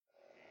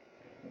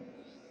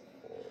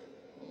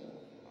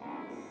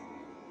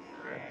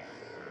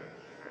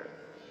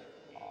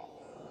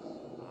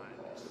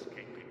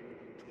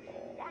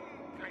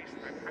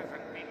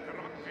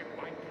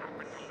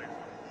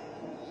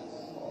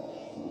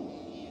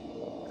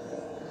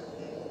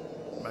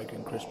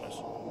Dragon Christmas.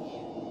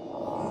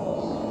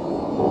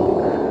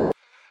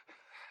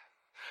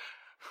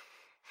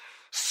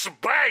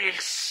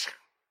 Space!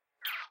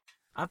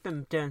 I've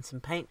been doing some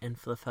painting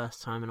for the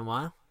first time in a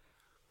while.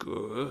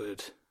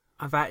 Good.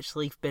 I've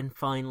actually been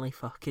finally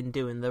fucking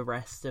doing the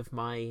rest of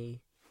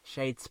my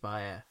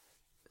Shadespire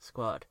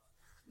squad.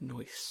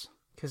 Nice.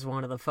 Because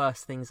one of the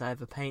first things I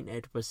ever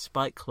painted was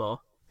Spikeclaw,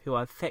 who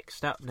I've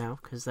fixed up now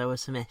because there were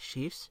some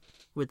issues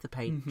with the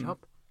paint job,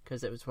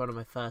 because it was one of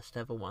my first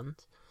ever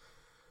ones.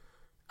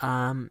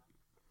 And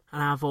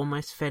I've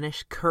almost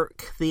finished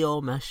Kirk the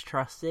Almost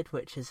Trusted,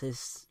 which is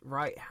his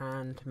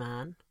right-hand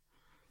man.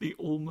 The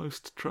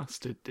Almost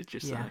Trusted, did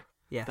you say? Yeah.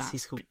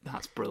 Yes,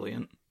 that's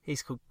brilliant.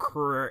 He's called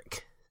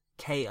Krrk,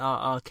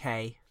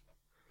 Krrk,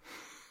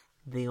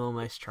 the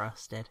Almost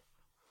Trusted.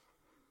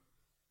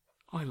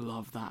 I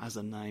love that as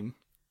a name.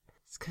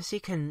 It's because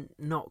you can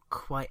not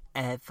quite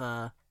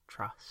ever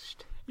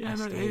trust. Yeah,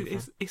 no,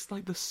 it's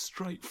like the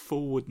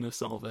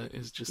straightforwardness of it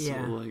is just sort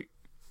of like...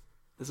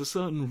 There's a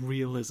certain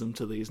realism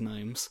to these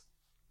names.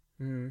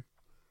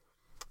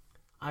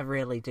 I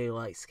really do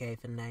like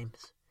Skaven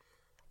names.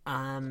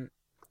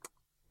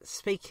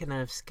 Speaking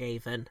of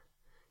Skaven,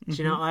 do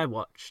you know what I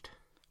watched?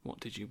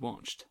 What did you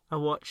watch? I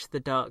watched The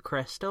Dark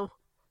Crystal.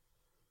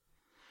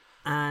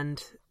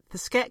 And the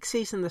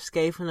Skeksis and the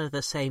Skaven are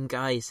the same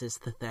guys is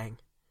the thing.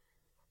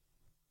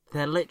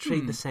 They're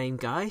literally the same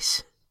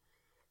guys.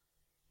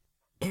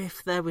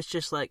 If there was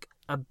just like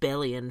a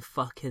billion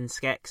fucking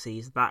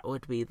Skeksis, that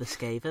would be the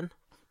Skaven.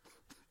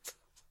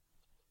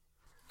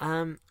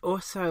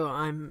 Also,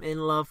 I'm in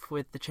love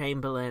with the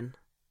Chamberlain.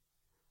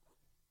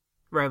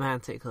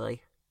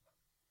 Romantically.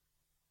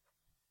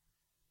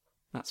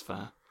 That's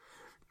fair.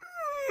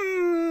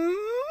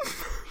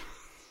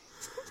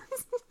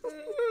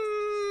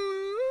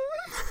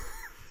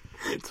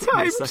 It took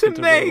me a second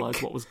to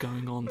realise what was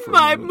going on for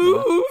my a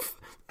moment move.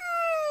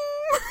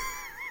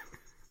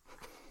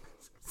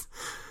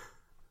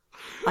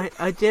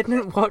 I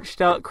didn't watch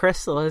Dark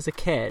Crystal as a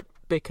kid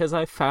because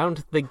I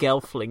found the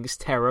Gelflings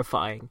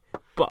terrifying.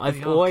 But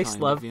I've always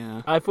loved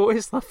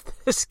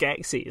the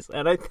Skeksis,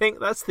 and I think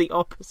that's the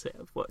opposite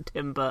of what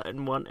Tim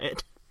Burton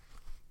wanted.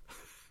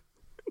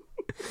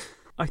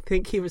 I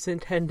think he was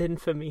intending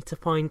for me to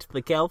find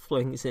the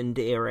Gelflings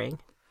endearing.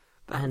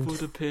 That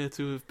would appear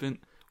to have been...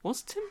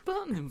 Was Tim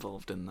Burton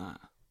involved in that?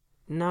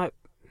 No,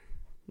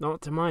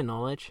 not to my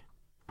knowledge.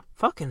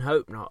 Fucking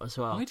hope not as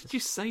well. Why did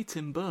you say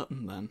Tim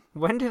Burton then?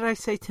 When did I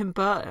say Tim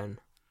Burton?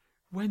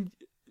 When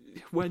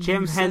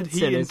Jim you said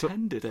Henson he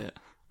intended it.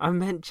 I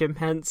meant Jim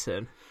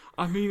Henson.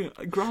 I mean,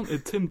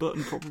 granted, Tim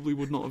Burton probably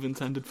would not have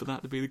intended for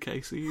that to be the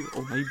case either.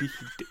 Or maybe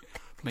he did.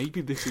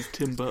 Maybe this is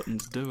Tim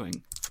Burton's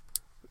doing.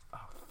 Oh,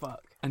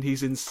 fuck. And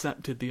he's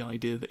incepted the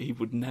idea that he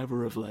would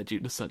never have led you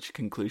to such a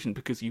conclusion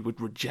because you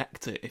would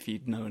reject it if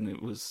you'd known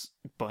it was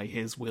by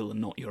his will and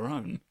not your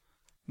own.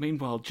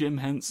 Meanwhile, Jim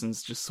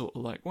Henson's just sort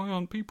of like, why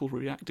aren't people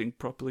reacting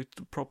properly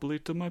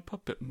to my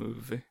puppet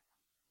movie?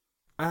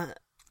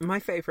 My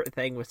favourite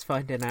thing was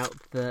finding out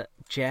that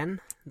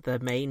Jen, the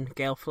main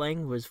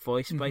Gelfling, was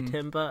voiced by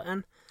Tim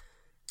Burton.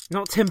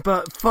 Not Tim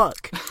Burton,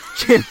 fuck!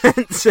 Jim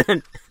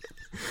Henson!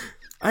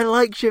 I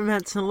like Jim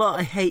Henson a lot,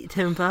 I hate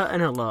Tim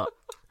Burton a lot.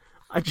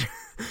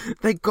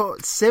 They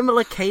got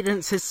similar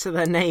cadences to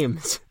their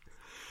names.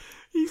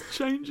 He's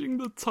changing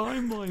the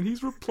timeline,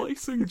 he's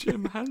replacing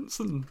Jim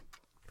Henson.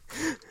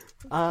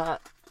 But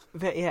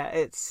yeah,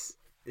 it's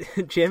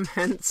Jim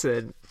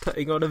Henson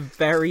putting on a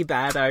very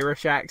bad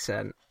Irish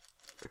accent.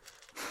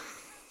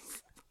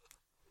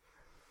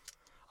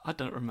 I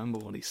don't remember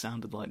what he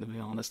sounded like, to be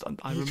honest.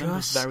 I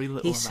remember very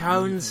little He about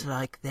sounds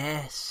like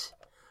this.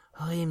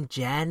 I'm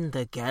Jen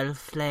the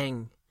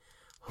Gelfling.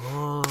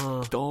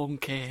 Oh.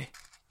 Donkey.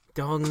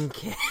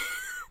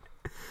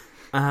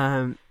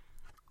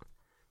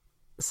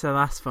 So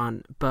that's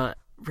fun, but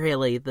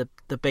really the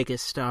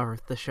biggest star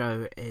of the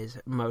show is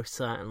most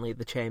certainly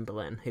the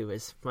Chamberlain, who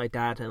is my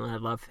dad, and I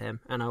love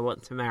him, and I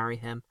want to marry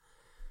him.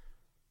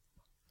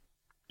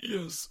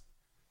 Yes.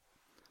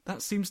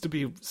 That seems to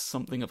be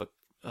something of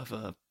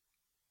a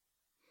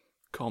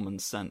common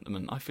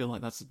sentiment. I feel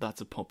like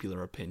that's a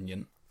popular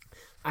opinion.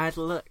 I'd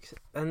looked,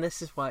 and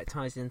this is why it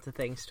ties into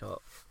Things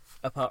Talk,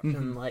 apart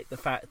from like the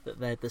fact that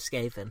they're the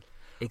Skaven.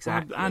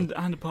 Exactly. And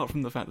apart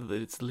from the fact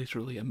that it's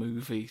literally a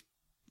movie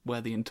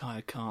where the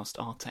entire cast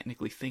are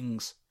technically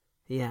things.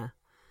 Yeah.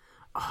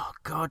 Oh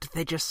god,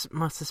 they just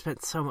must have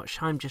spent so much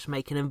time just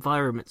making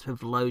environments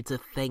with loads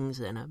of things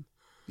in them.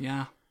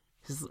 Yeah.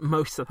 Because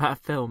most of that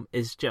film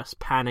is just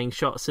panning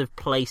shots of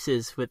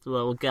places with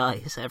little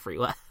guys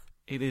everywhere.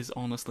 It is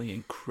honestly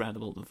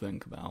incredible to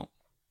think about.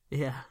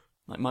 Yeah.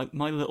 Like,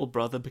 my little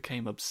brother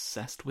became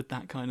obsessed with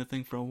that kind of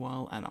thing for a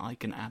while, and I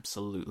can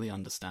absolutely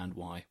understand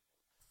why.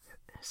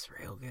 It's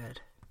real good.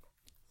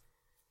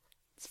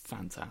 It's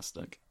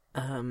fantastic.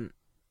 But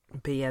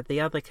yeah,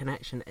 the other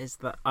connection is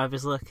that I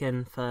was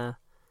looking for...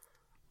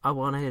 I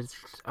wanted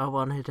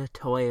a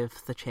toy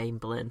of the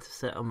Chamberlain to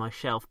sit on my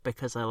shelf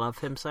because I love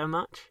him so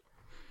much.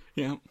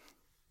 Yeah.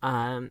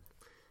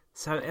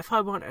 So if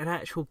I want an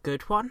actual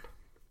good one,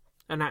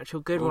 an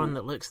actual good one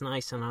that looks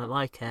nice and I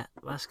like it,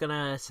 that's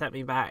gonna set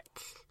me back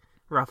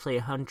roughly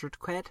 100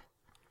 quid.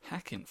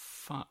 Heckin'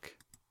 fuck.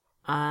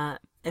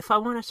 If I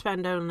want to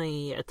spend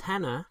only a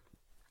tenner,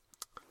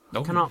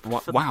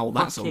 Wow,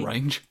 that's a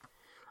range.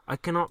 I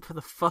can opt for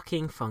the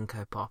fucking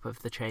Funko Pop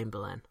of the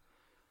Chamberlain,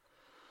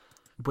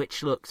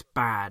 which looks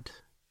bad.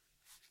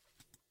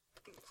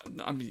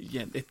 I mean,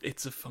 yeah,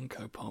 it's a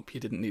Funko Pop. You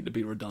didn't need to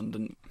be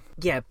redundant.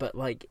 Yeah, but,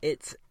 like,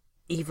 it's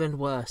even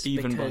worse.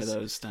 Even because, by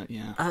those stats,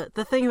 yeah.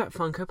 The thing about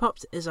Funko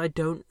Pops is I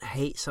don't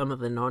hate some of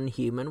the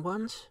non-human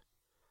ones.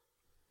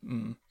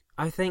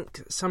 I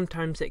think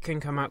sometimes it can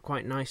come out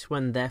quite nice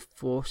when they're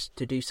forced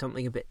to do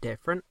something a bit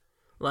different.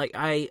 Like,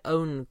 I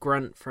own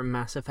Grunt from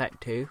Mass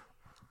Effect 2,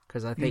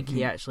 because I think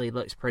he actually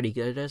looks pretty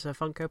good as a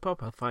Funko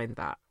Pop. I'll find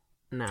that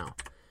now.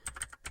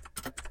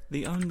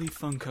 The only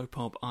Funko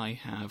Pop I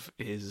have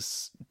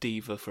is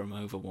D.Va from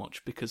Overwatch,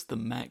 because the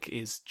mech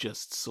is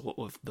just sort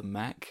of the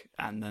mech,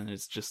 and then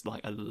it's just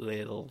like a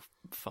little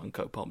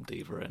Funko Pop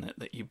D.Va in it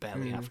that you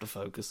barely have to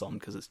focus on,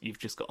 because you've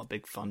just got a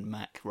big fun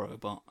mech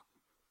robot.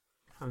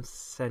 I'm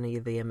sending you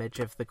the image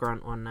of the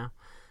Grunt one now.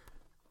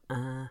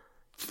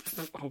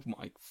 Oh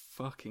my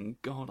fucking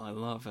god, I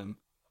love him.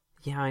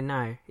 Yeah, I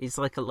know. He's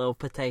like a little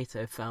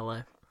potato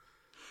fellow.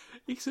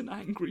 He's an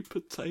angry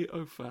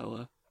potato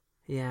fella.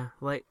 Yeah,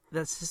 like,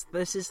 this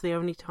is the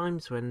only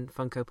times when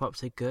Funko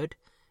Pops are good,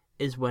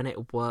 is when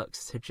it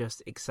works to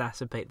just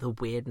exacerbate the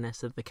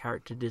weirdness of the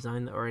character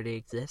design that already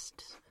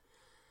exists.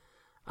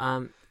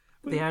 The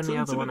only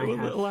other one I have...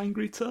 a little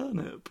angry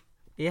turnip.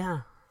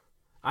 Yeah.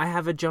 I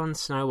have a Jon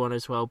Snow one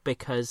as well,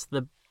 because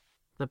the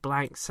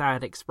blank,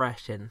 sad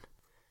expression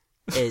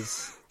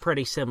is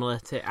pretty similar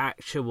to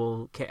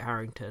actual Kit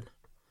Harington.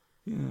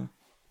 Yeah.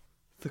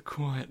 The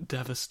quiet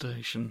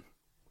devastation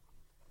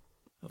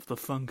of the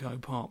Funko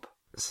Pop.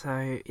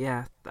 So,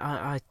 yeah,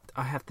 I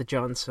have the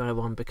Jon Snow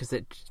one because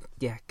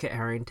Kit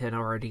Harington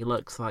already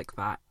looks like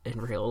that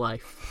in real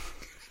life.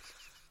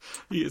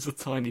 He is a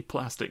tiny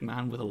plastic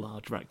man with a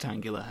large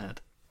rectangular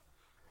head.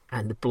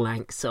 And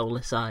blank,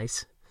 soulless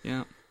eyes.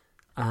 Yeah.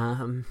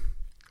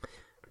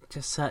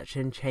 Just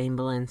searching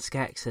Chamberlain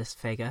Skeksis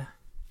figure.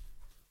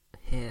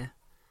 Here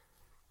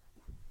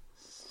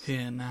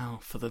now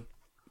for the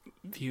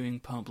viewing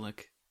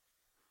public.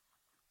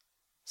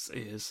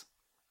 Ears.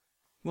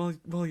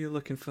 While you're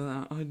looking for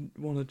that, I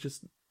want to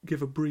just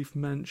give a brief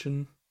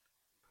mention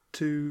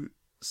to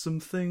some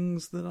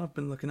things that I've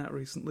been looking at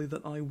recently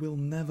that I will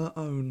never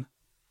own.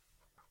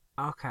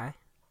 Okay.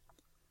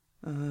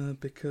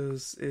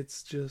 Because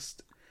it's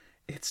just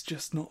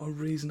not a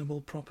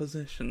reasonable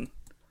proposition.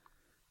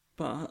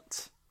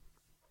 But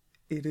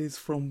it is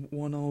from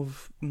one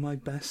of my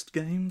best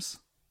games.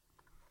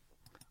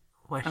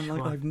 Which and like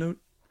one?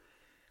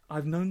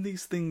 I've known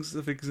these things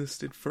have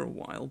existed for a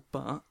while,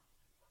 but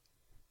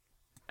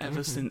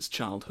ever since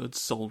childhood,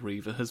 Soul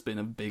Reaver has been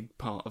a big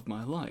part of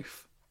my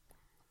life.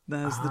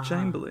 There's the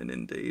Chamberlain,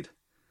 indeed.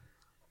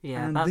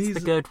 Yeah, and that's the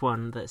good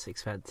one that's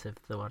expensive,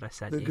 the one I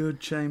sent you. The good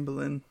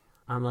Chamberlain.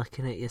 I'm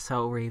looking at your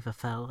Soul Reaver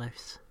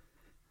fellows.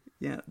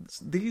 Yeah,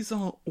 these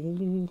are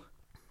all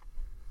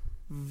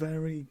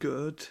very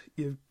good.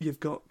 You've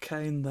got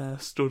Kane there,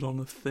 stood on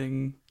a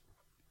thing,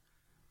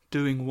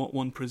 doing what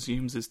one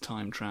presumes is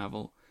time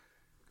travel.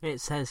 It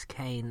says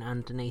Kane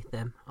underneath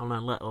him on a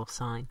little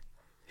sign.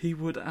 He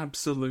would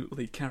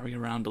absolutely carry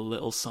around a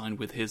little sign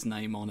with his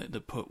name on it to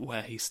put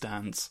where he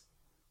stands.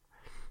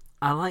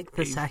 I like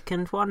the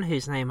second one,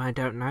 whose name I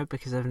don't know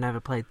because I've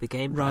never played the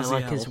game. But I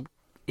like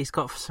he's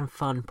got some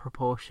fun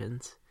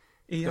proportions.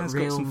 He has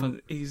got some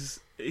fun.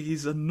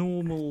 He's a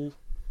normal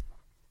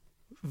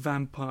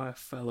vampire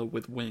fella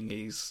with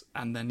wingies,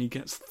 and then he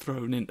gets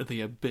thrown into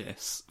the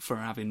abyss for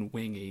having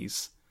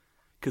wingies,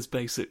 because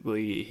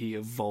basically he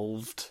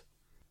evolved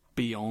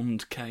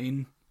beyond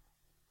Kane.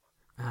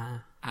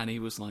 And he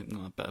was like,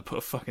 no, I better put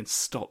a fucking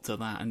stop to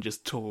that, and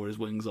just tore his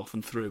wings off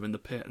and threw him in the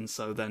pit, and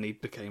so then he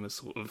became a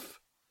sort of...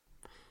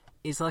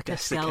 He's like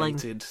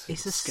desiccated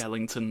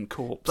skeleton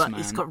corpse but man. But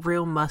he's got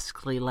real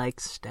muscly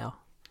legs still.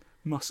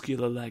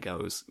 Muscular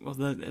Legos. Well,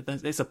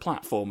 it's a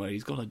platformer.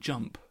 He's got to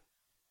jump.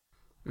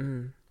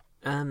 I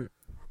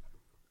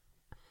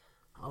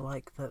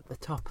like that the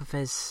top of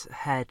his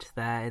head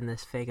there in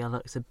this figure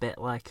looks a bit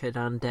like an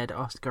undead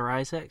Oscar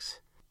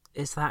Isaacs.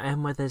 Is that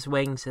him with his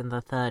wings in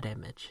the third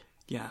image?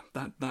 Yeah,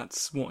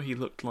 that's what he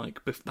looked like.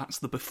 That's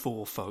the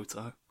before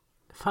photo.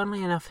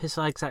 Funnily enough, his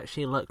legs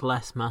actually look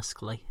less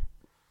muscly.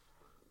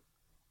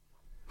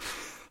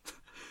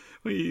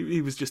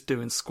 He was just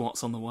doing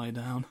squats on the way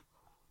down.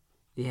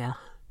 Yeah.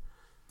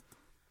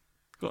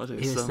 Gotta do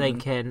he was something.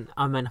 thinking,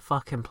 I'm in a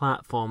fucking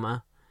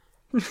platformer.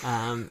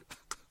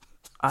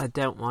 I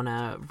don't want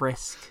to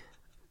risk.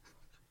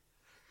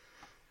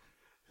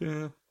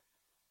 Yeah.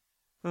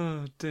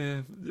 Oh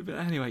dear. But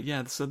anyway,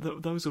 yeah, so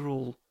those are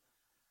all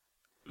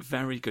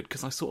very good,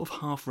 because I sort of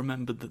half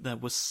remembered that there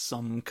was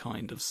some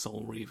kind of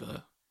Soul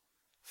Reaver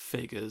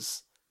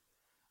figures,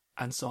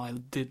 and so I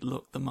did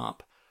look them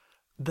up.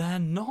 They're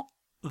not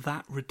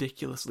that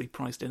ridiculously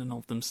priced in and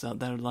of themselves.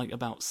 They're like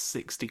about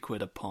 60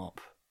 quid a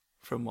pop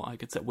from what I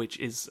could tell, which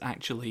is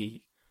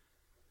actually,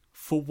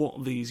 for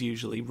what these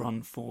usually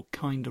run for,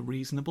 kind of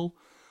reasonable.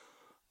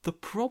 The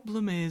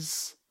problem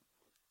is,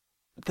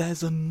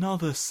 there's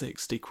another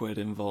 60 quid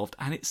involved,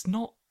 and it's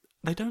not,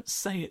 they don't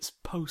say it's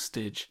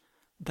postage,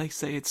 they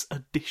say it's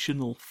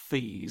additional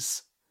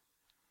fees.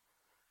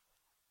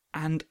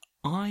 And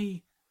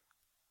I,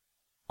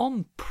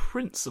 on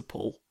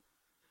principle,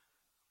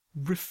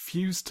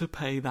 refuse to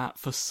pay that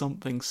for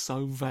something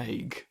so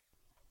vague.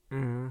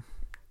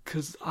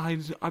 Because I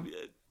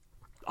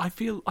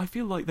feel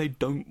like they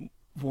don't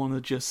want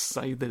to just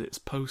say that it's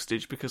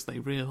postage, because they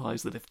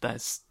realise that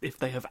if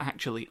they have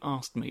actually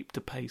asked me to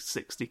pay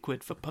 60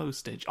 quid for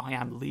postage, I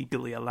am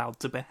legally allowed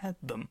to behead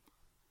them.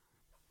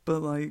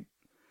 But like,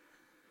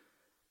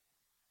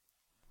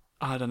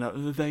 I don't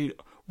know.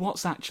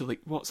 What's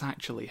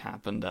actually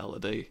happened,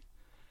 Elodie,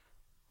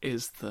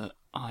 is that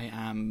I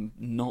am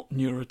not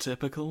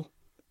neurotypical.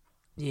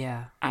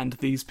 Yeah. And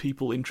these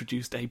people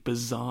introduced a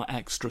bizarre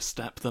extra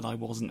step that I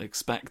wasn't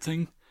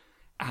expecting,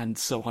 and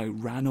so I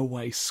ran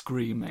away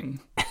screaming.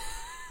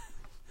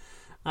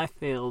 I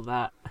feel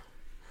that.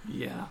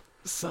 Yeah.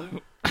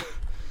 So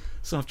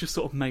I've just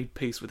sort of made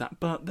peace with that.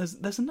 But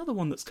there's another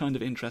one that's kind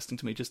of interesting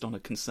to me just on a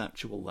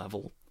conceptual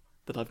level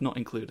that I've not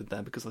included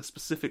there because I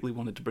specifically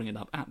wanted to bring it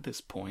up at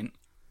this point.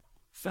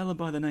 Fella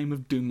by the name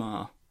of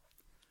Dumas.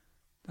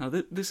 Now,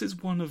 this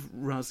is one of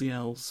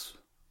Raziel's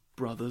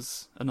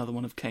brothers, another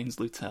one of Kane's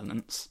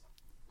lieutenants.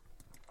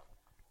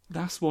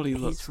 That's what he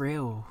looks...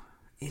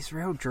 He's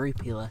real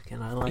droopy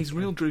looking, I like He's him.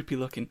 real droopy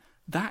looking.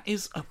 That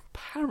is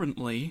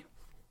apparently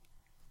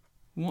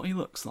what he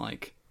looks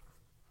like.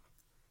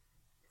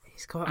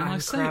 He's got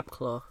And a crab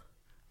claw.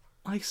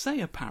 I say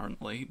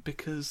apparently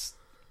because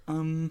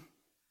I'm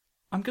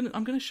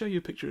gonna show you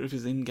a picture of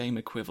his in-game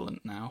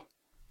equivalent now.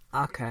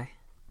 Okay.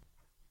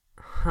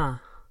 Huh.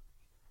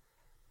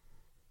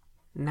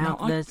 Now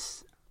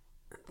there's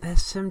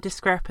some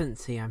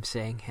discrepancy I'm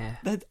seeing here.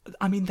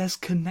 There's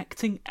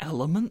connecting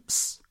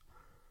elements.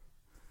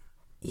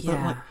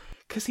 Yeah.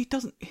 Because he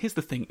doesn't... Here's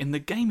the thing. In the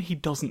game, he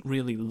doesn't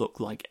really look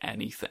like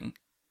anything.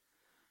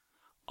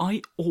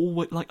 I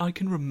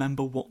can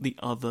remember what the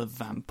other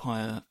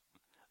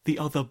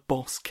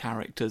boss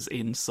characters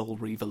in Soul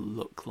Reaver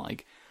look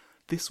like.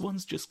 This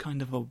one's just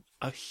kind of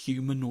a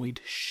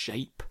humanoid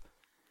shape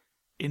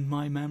in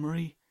my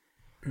memory.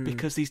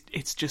 Because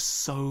it's just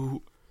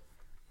so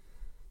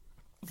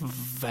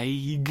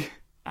vague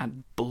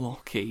and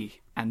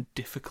blocky and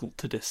difficult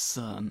to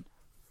discern.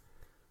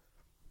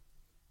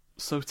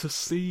 So to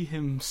see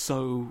him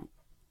so...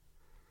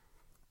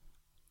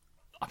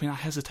 I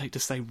hesitate to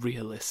say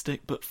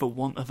realistic, but for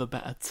want of a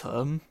better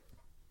term,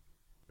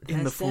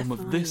 in the form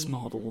of this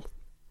model,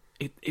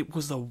 it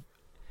was a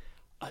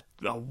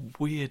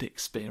weird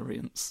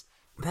experience.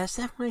 There's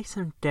definitely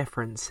some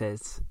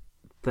differences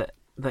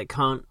that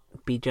can't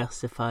be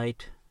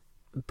justified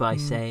by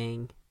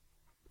saying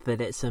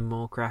that it's a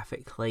more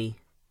graphically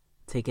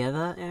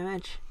together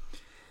image.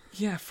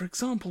 Yeah, for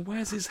example,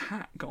 where's his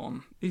hat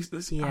gone? I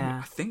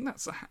think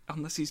that's a hat,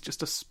 unless he's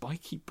just a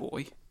spiky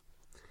boy.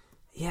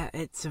 Yeah,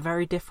 it's a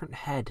very different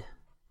head.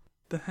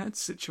 The head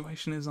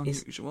situation is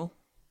unusual.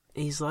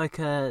 He's like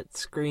a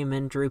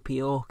screaming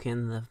droopy orc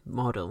in the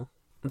model.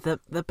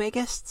 The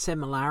biggest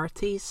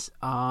similarities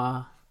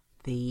are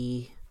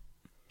the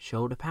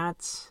shoulder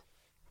pads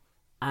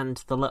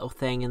and the little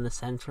thing in the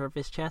centre of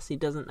his chest. He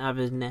doesn't have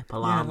his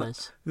nipple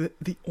armours.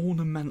 The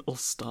ornamental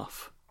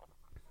stuff.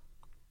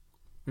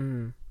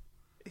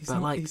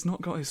 He's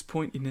not got his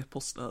pointy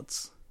nipple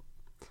studs.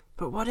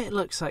 But what it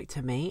looks like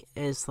to me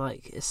is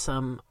like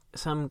some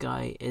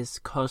guy is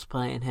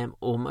cosplaying him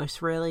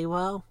almost really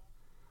well,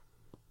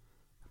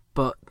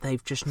 but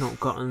they've just not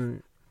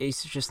gotten...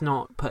 He's just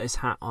not put his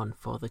hat on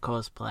for the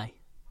cosplay.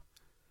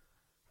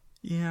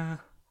 Yeah,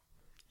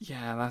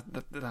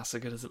 that's a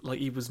good as it. Like,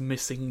 he was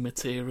missing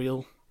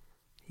material.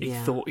 He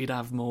thought he'd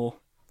have more.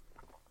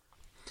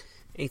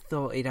 He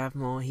thought he'd have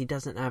more. He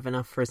doesn't have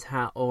enough for his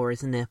hat or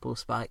his nipple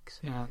spikes.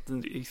 Yeah,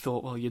 he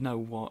thought, well, you know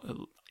what?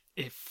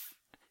 If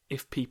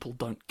people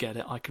don't get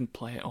it, I can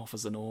play it off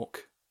as an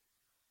orc.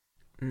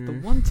 The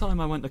one time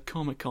I went to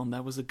Comic-Con,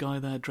 there was a guy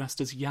there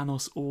dressed as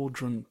Janos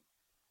Audron,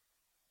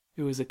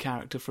 who is a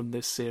character from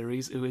this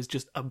series, who is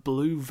just a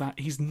blue...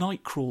 He's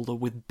Nightcrawler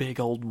with big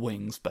old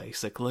wings,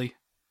 basically.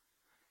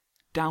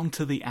 Down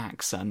to the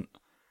accent.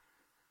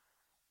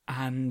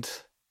 And...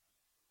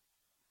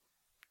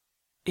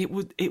 It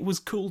was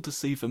cool to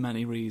see for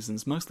many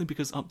reasons, mostly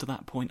because up to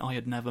that point I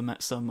had never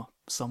met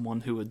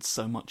someone who had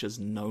so much as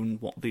known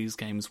what these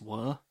games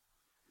were.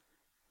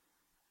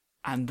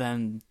 And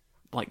then,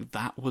 like,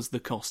 that was the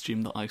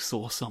costume that I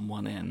saw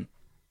someone in.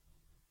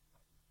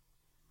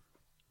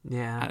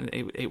 Yeah. And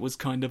it was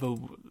kind of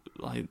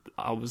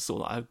I was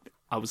sort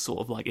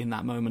of like, in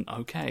that moment,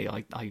 okay,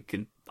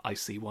 I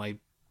see why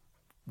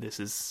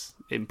this is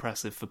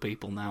impressive for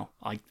people now.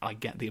 I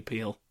get the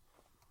appeal.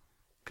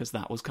 Because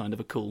that was kind of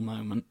a cool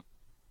moment.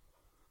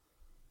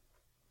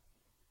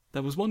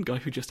 There was one guy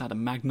who just had a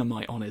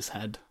Magnemite on his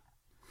head.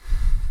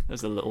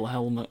 There's a little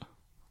helmet.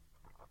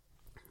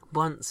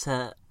 Once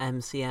at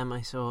MCM,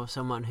 I saw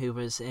someone who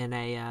was in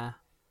a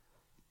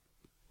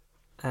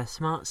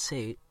smart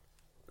suit,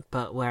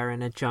 but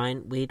wearing a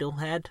giant Weedle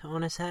head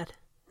on his head.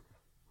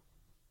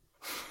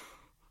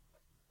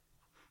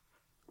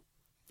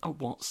 A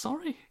what,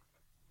 sorry?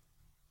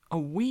 A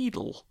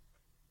Weedle?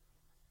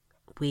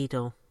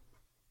 Weedle.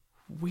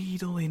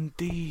 Weedle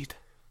indeed.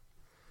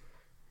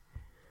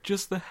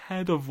 Just the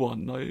head of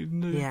one.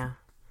 Yeah.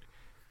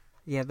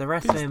 Yeah, the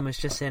rest of him was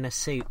just in a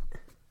suit.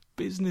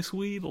 Business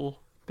Weedle.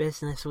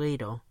 Business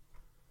Weedle.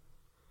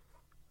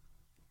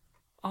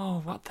 Oh,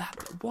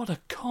 what a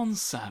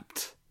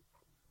concept.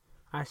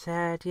 I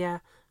said, yeah,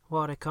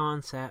 what a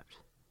concept.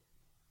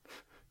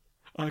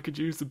 I could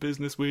use the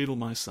Business Weedle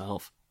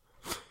myself.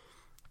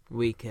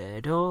 We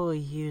could all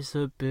use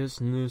a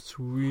Business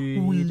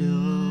Weedle.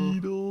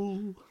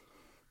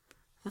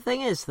 The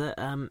thing is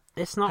that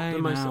it's not the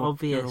most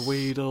obvious. You're a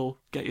Weedle.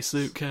 Get your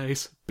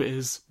suitcase.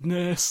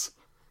 Business.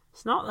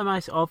 It's not the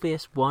most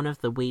obvious one of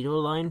the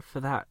Weedle line for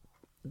that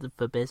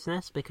for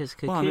business because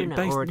Kakuna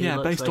already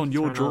looks based like on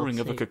your drawing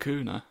suit. of a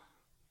Kakuna.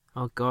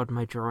 Oh God,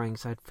 my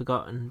drawings! I'd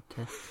forgotten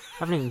to. I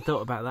haven't even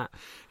thought about that.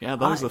 Yeah,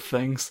 those are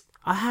things.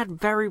 I had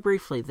very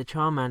briefly the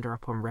Charmander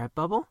up on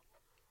Redbubble.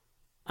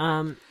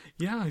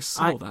 Yeah, I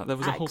saw that. There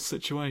was a whole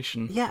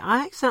situation. Yeah,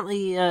 I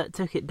accidentally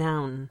took it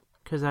down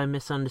because I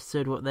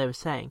misunderstood what they were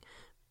saying.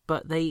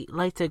 But they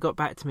later got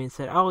back to me and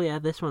said, "Oh yeah,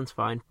 this one's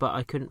fine," but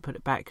I couldn't put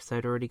it back because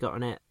I'd already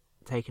gotten it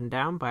taken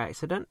down by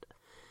accident.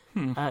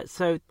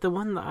 So the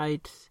one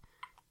that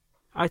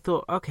I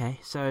thought, okay,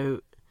 so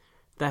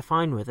they're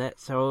fine with it,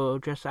 so I'll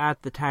just add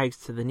the tags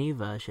to the new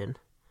version.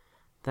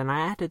 Then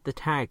I added the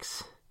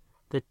tags,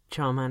 the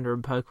Charmander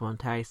and Pokemon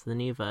tags to the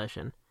new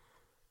version.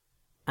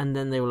 And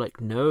then they were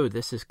like, no,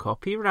 this is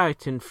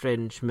copyright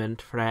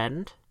infringement,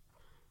 friend.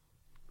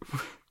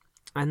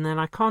 And then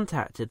I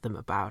contacted them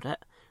about it,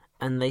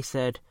 and they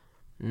said,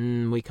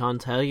 we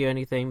can't tell you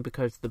anything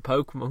because the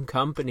Pokemon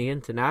Company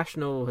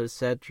International has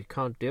said you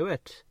can't do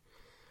it.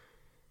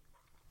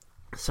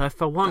 So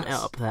if I want it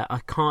up there,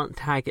 I can't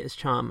tag it as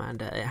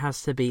Charmander. It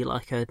has to be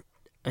like a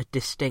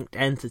distinct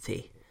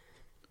entity.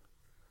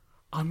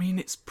 I mean,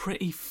 it's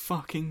pretty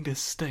fucking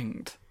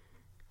distinct.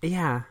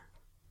 Yeah.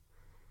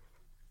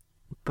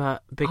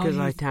 But because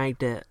I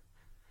tagged it,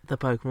 the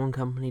Pokemon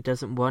Company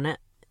doesn't want it,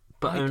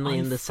 but only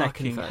in the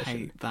second version. I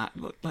hate that.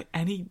 Look, like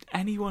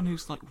anyone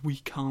who's like, we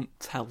can't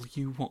tell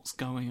you what's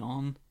going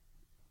on.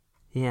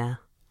 Yeah.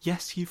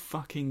 Yes, you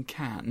fucking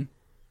can.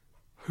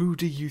 Who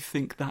do you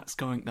think that's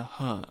going to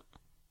hurt?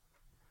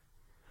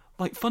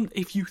 Like,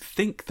 if you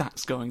think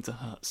that's going to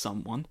hurt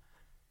someone,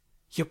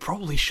 you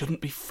probably shouldn't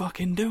be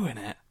fucking doing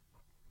it.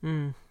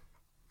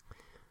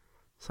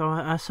 So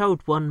I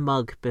sold one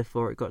mug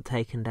before it got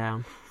taken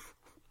down.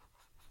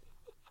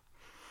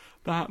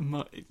 That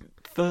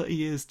 30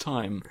 years'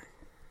 time,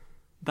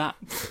 that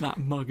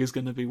mug is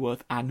going to be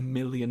worth £1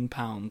 million.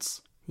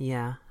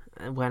 Yeah,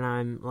 when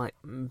I'm like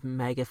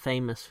mega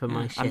famous for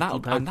my shitty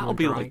Pokemon and that'll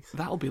be drawings.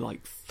 that'll be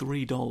like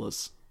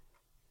 $3.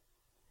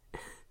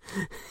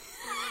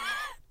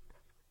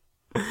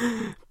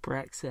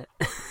 Brexit.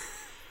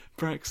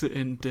 Brexit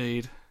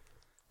indeed.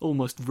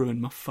 Almost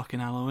ruined my fucking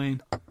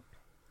Halloween.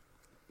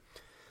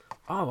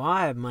 Oh,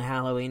 I had my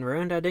Halloween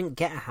ruined. I didn't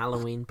get a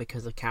Halloween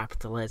because of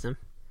capitalism.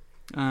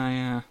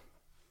 Yeah.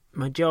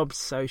 My job's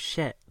so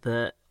shit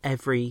that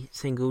every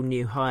single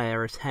new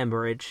hire is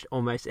hemorrhaged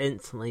almost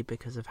instantly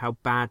because of how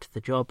bad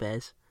the job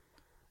is.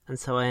 And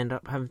so I end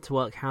up having to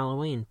work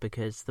Halloween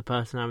because the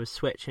person I was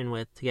switching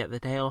with to get the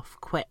day off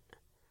quit.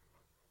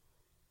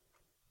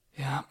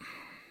 Yeah.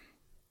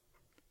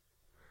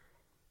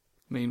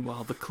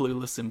 Meanwhile, the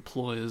clueless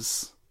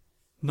employers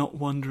not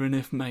wondering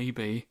if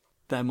maybe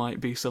there might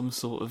be some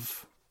sort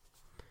of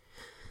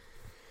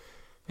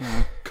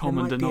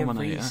common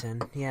denominator. Be a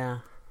reason, yeah.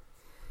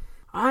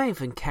 I don't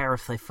even care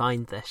if they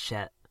find this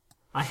shit.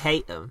 I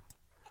hate them.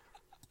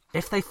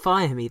 If they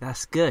fire me,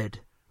 that's good.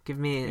 Give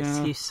me an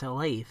excuse to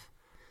leave.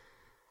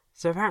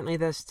 So apparently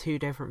there's 2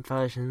 different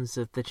versions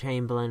of the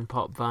Chamberlain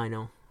pop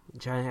vinyl,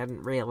 which I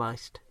hadn't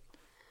realised.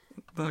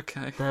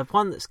 Okay. The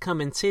one that's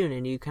coming soon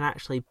and you're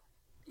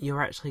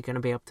actually going to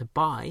be able to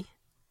buy,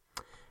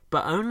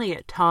 but only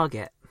at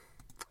Target,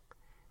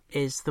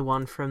 is the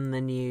one from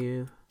the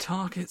new...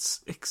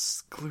 Target's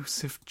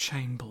exclusive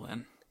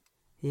Chamberlain.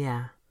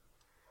 Yeah.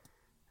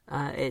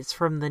 It's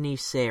from the new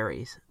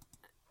series,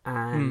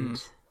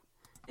 and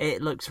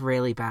it looks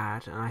really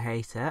bad, and I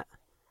hate it.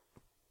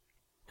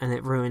 And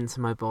it ruins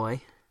my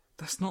boy.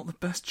 That's not the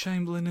best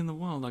Chamberlain in the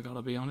world, I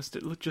gotta be honest.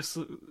 It just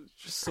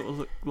sort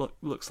of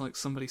looks like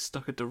somebody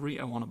stuck a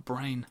Dorito on a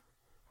brain.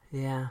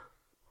 Yeah.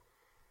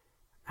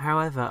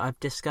 However, I've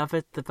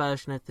discovered the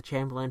version of the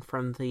Chamberlain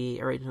from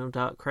the original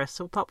Dark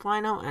Crystal pop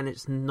vinyl, and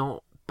it's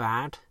not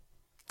bad.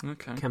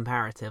 Okay.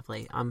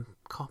 Comparatively. I'm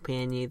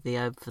copying you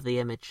for the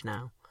image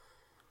now.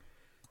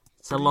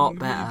 It's a lot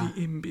better.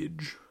 The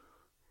image.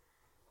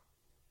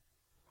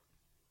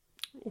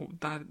 Oh,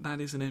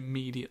 that is an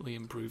immediately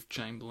improved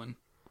Chamberlain.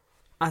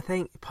 I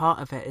think part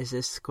of it is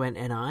his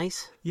squinting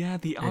eyes. Yeah,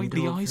 the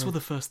eyes were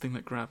the first thing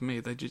that grabbed me.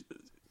 They just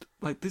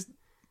like this.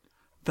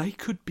 They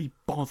could be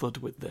bothered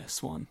with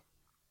this one.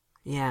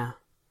 Yeah.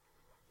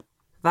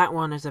 That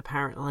one is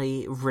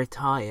apparently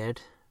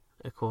retired,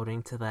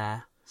 according to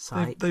their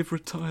site. They've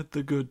retired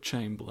the good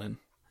Chamberlain.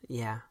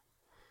 Yeah.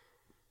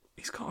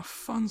 He's got a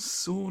fun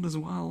sword as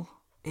well.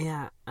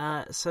 Yeah,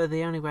 so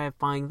the only way of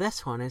buying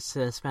this one is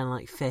to spend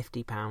like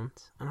 £50,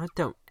 and I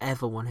don't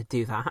ever want to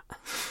do that.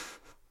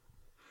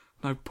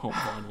 No pop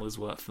vinyl is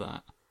worth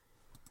that.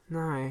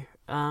 No,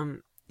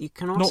 you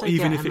can also Not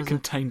even get if him it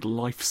contained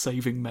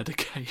life-saving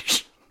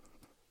medication.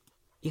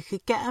 You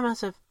could get him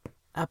as a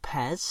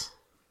Pez.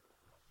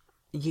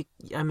 You're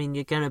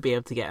going to be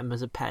able to get him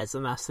as a Pez,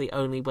 and that's the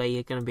only way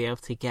you're going to be able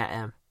to get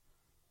him.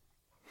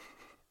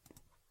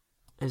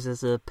 Is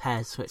as a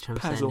Pez, which I'm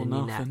Pez sending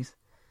or you nothing. next.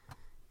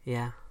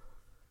 Yeah.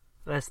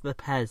 That's the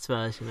Pez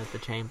version of the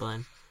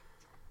Chamberlain.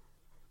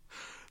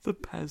 The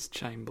Pez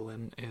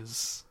Chamberlain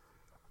is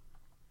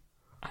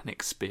an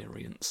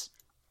experience.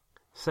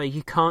 So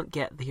you can't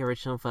get the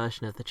original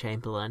version of the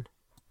Chamberlain,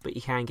 but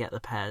you can get the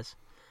Pez.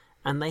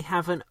 And they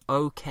have an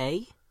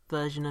okay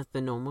version of the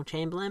normal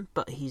Chamberlain,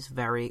 but he's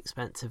very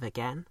expensive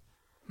again.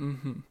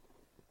 Mm-hmm.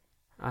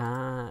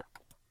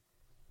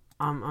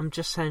 I'm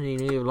just sending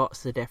you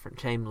lots of different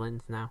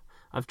Chamberlains now.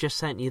 I've just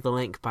sent you the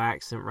link by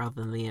accident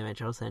rather than the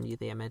image. I'll send you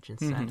the image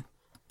instead. Mm-hmm.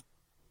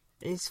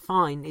 He's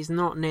fine. He's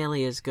not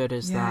nearly as good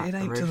as that it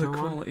ain't to original the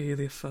one. quality of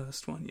the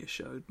first one you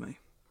showed me.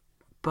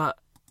 But,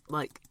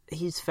 like,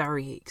 he's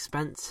very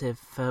expensive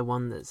for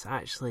one that's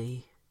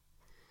actually...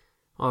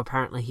 Well,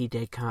 apparently he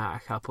did come out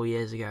a couple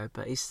years ago,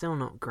 but he's still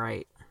not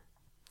great.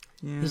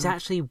 Yeah. He's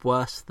actually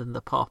worse than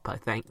the Pop, I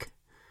think.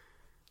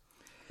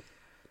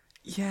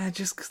 Yeah,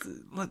 just 'cause,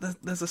 like,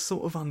 there's a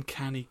sort of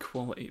uncanny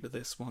quality to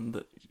this one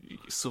that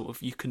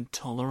you can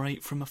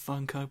tolerate from a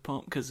Funko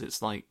Pop, because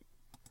it's, like,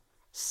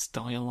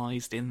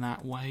 stylized in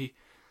that way.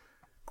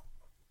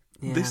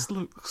 Yeah. This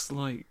looks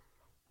like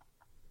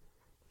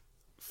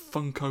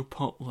Funko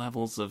Pop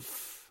levels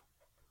of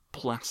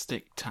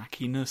plastic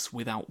tackiness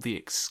without the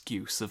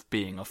excuse of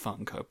being a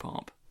Funko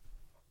Pop.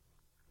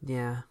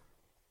 Yeah.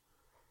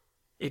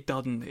 It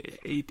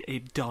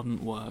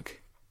doesn't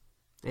work.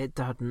 It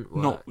doesn't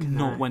work.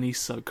 Not when he's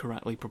so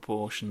correctly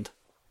proportioned.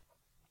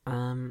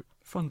 Um,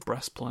 Fun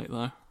breastplate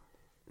though.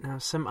 Now,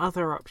 some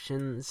other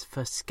options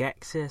for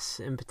Skeksis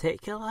in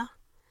particular.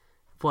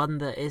 One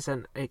that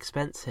isn't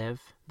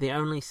expensive. The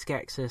only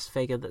Skeksis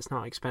figure that's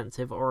not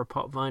expensive or a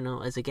pop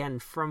vinyl is again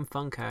from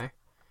Funko.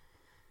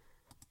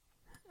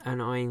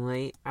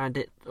 Annoyingly, and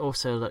it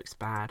also looks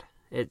bad.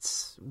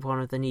 It's one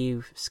of the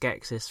new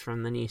Skeksis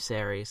from the new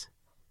series.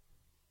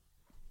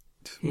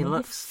 He More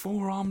looks...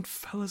 four-armed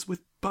fellas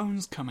with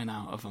bones coming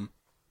out of them.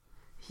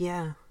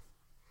 Yeah.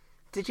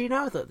 Did you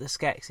know that the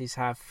Skeksis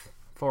have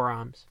 4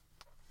 arms?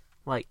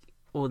 Like,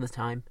 all the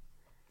time?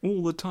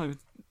 All the time.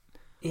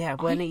 Yeah,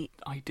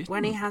 I didn't.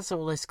 when he has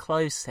all his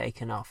clothes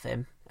taken off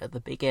him at the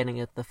beginning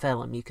of the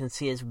film, you can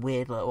see his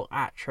weird little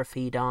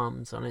atrophied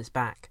arms on his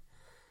back.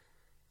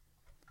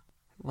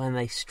 When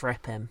they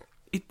strip him.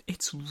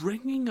 It's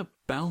ringing a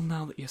bell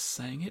now that you're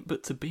saying it,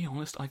 but to be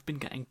honest, I've been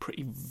getting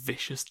pretty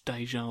vicious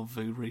deja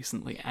vu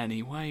recently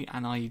anyway,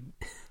 and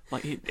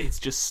it's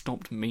just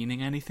stopped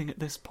meaning anything at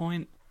this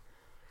point.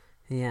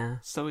 Yeah.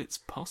 So it's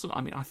possible.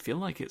 I mean, I feel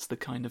like it's the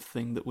kind of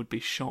thing that would be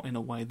shot in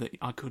a way that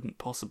I couldn't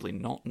possibly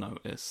not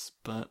notice,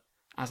 but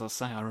as I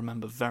say, I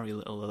remember very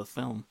little of the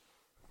film.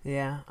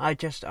 Yeah, I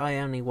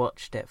only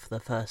watched it for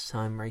the first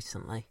time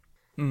recently.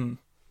 Hmm.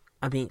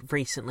 I mean,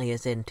 recently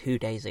as in 2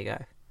 days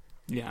ago.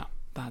 Yeah,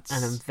 that's...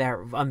 And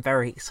I'm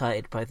very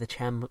excited by the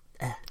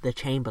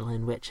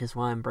Chamberlain, which is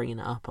why I'm bringing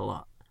it up a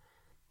lot.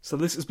 So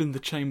this has been the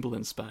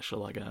Chamberlain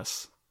special, I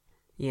guess.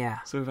 Yeah.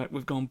 So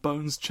we've gone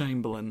Bones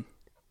Chamberlain.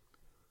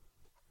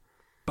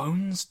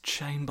 Bones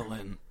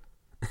Chamberlain.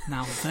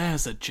 Now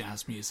there's a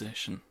jazz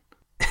musician.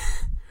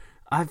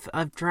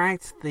 I've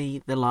dragged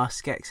the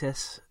last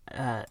Skeksis,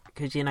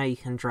 because you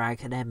can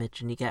drag an image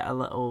and you get a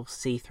little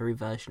see-through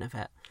version of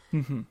it.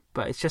 Mm-hmm.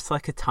 But it's just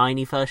like a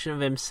tiny version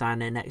of him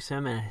standing next to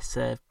him, and it's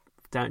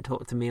don't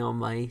talk to me on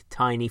my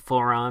tiny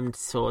 4-armed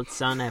sword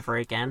son ever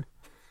again.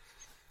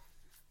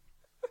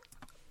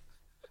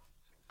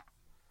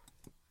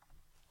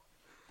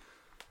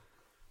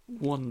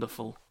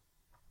 Wonderful.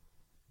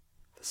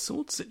 The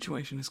sword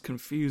situation is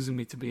confusing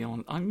me, to be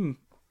honest.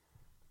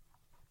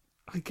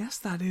 I guess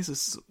that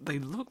is they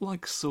look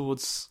like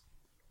swords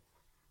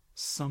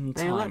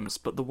sometimes,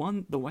 but the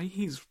way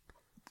he's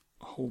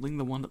holding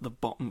the one at the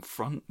bottom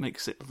front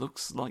makes it look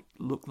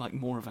like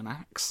more of an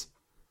axe.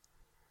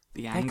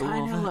 The angle They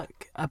kind of of it.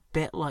 look a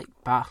bit like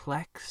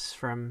Bat'leks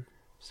from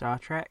Star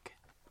Trek.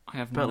 I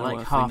have but no like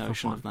earthly half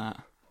notion of of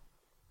that.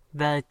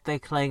 They're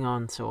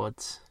Klingon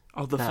swords.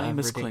 Oh, the that are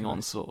famous ridiculous.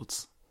 Klingon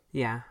swords.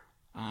 Yeah.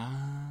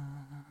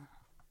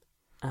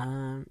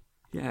 Yeah,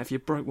 if you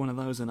broke one of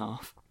those in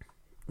half.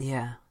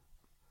 Yeah.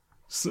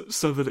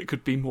 So that it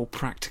could be more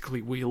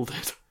practically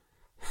wielded.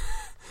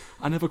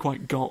 I never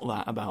quite got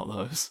that about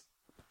those.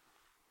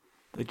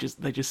 They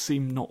just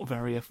seem not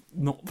very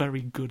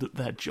good at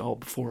their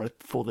job for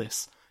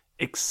this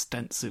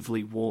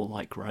extensively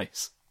warlike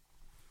race.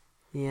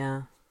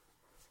 Yeah.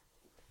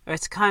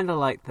 It's kind of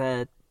like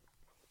the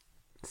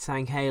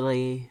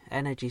Sangheili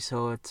energy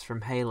swords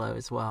from Halo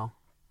as well.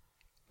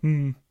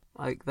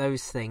 Like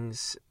those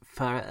things,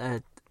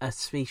 for a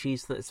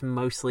species that's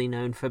mostly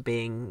known for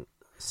being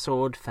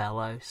sword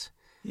fellows.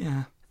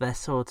 Yeah. Their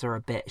swords are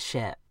a bit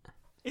shit.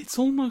 It's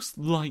almost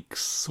like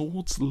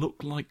swords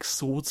look like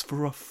swords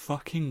for a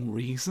fucking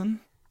reason.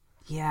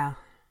 Yeah.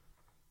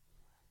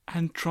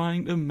 And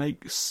trying to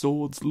make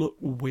swords look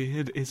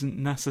weird isn't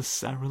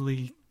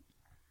necessarily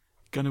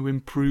going to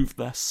improve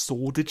their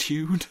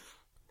sworditude.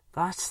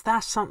 That's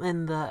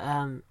something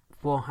that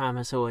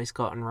Warhammer's always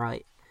gotten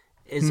right.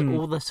 Is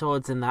all the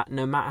swords in that,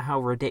 no matter how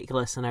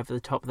ridiculous and over the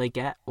top they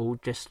get, all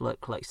just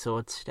look like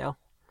swords still.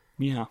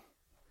 Yeah.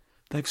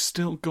 They've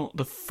still got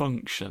the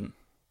function.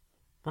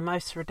 The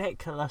most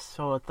ridiculous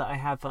sword that I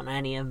have on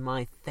any of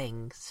my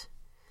things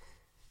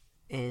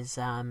is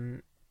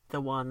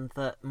the one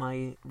that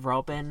my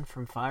Robin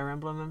from Fire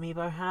Emblem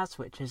Amiibo has,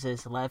 which is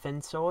his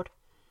Levin sword.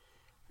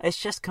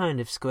 It's just kind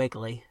of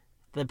squiggly.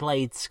 The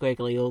blade's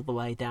squiggly all the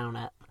way down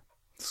it.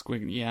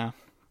 Squiggly, yeah.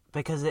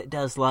 Because it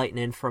does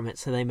lightning from it,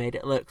 so they made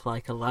it look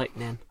like a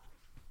lightning.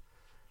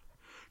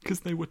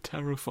 Because they were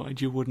terrified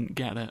you wouldn't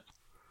get it.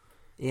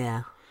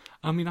 Yeah.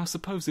 I mean, I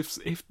suppose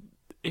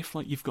if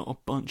like you've got a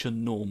bunch of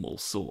normal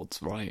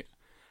swords, right,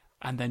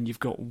 and then you've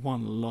got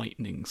one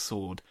lightning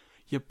sword,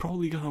 you're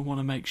probably going to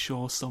want to make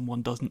sure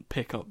someone doesn't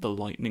pick up the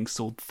lightning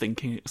sword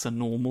thinking it's a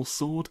normal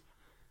sword,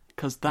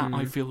 because that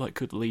I feel like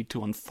could lead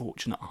to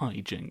unfortunate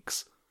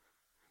hijinks.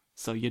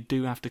 So you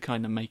do have to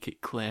kind of make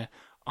it clear.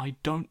 I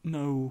don't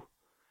know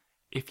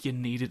if you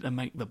needed to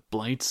make the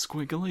blade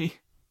squiggly.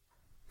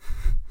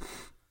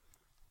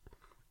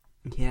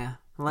 Yeah.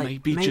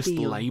 Maybe just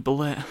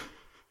label it.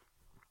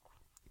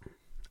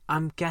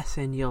 I'm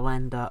guessing you'll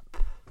end up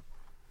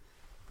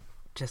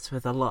just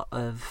with a lot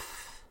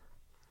of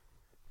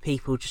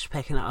people just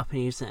picking it up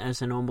and using it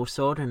as a normal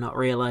sword and not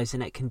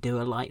realising it can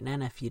do a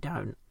lightning if you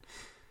don't.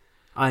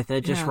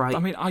 Either just right. I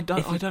mean, I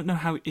don't know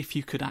how if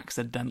you could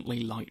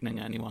accidentally lightning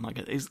anyone. I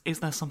guess is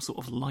there some sort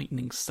of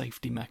lightning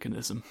safety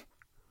mechanism?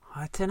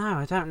 I don't know.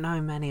 I don't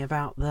know many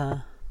about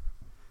the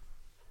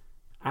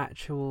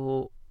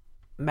actual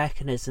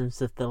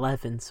mechanisms of the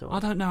Levin sword. I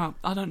don't know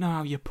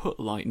how you put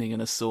lightning in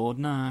a sword.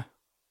 No.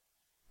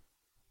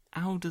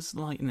 How does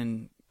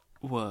lightning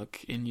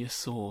work in your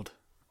sword?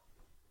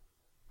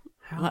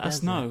 Let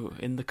us know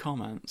in the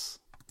comments.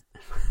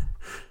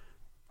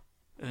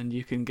 And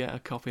you can get a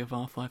copy of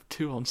Half-Life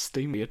 2 on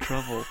Steam for your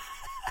trouble.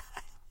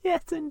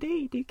 Yes,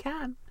 indeed, you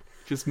can.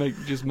 Just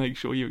make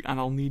sure you... And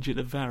I'll need you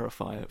to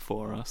verify it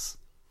for us.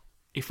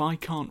 If I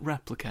can't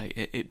replicate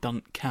it, it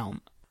doesn't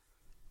count.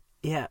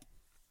 Yeah.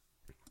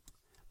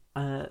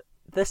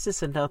 This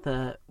is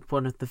another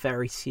one of the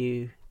very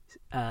few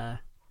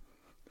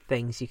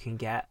things you can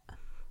get.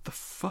 The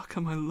fuck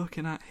am I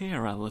looking at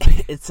here,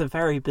 Elodie? It's a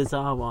very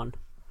bizarre one.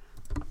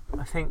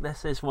 I think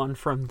this is one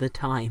from the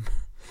time.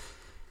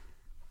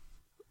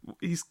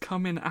 He's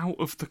coming out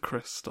of the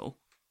crystal.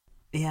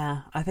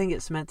 Yeah, I think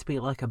it's meant to be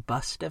like a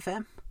bust of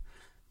him,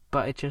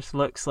 but it just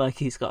looks like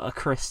he's got a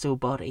crystal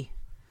body.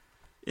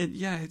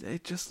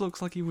 It just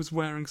looks like he was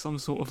wearing some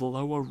sort of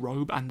lower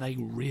robe and they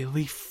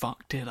really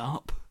fucked it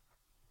up.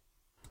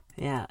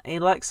 Yeah, he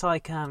looks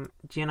like, do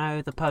you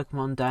know the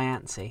Pokemon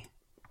Diancie?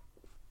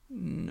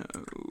 No.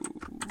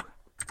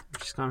 I'm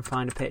just going to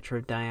find a picture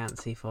of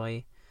Diancie for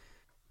you.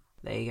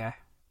 There you go.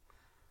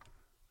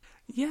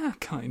 Yeah,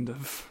 kind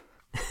of.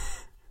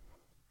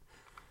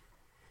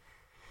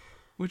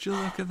 Would you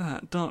look at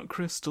that? Dark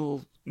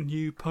Crystal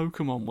new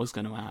Pokemon was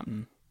going to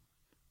happen.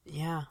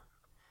 Yeah.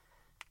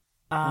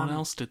 What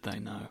else did they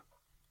know?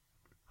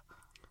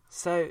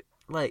 So,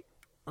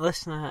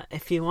 listener,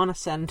 if you want to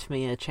send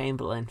me a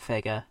Chamberlain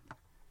figure,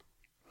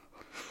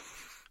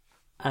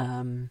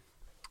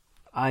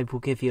 I will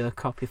give you a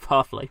copy of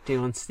Half-Life 2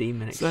 on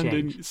Steam in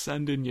exchange.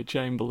 Send in your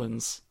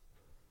Chamberlains.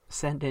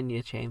 Send in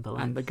your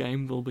Chamberlain. And the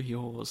game will be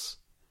yours.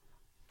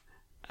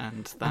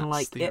 And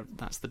that's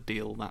the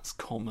deal, that's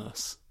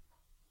commerce.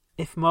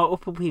 If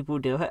multiple people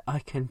do it, I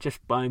can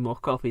just buy more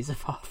copies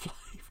of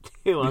Half-Life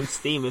 2 on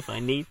Steam if I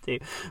need to.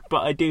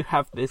 But I do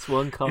have this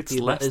one copy it's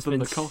less than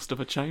the cost of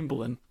a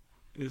Chamberlain.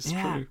 It's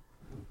true.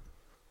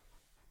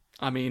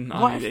 I mean,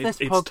 it's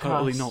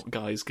totally not,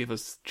 guys. Give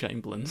us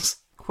Chamberlains.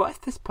 What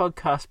if this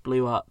podcast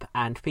blew up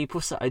and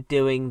people started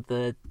doing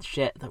the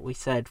shit that we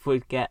said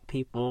would get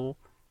people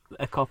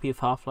a copy of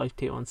Half-Life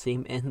 2 on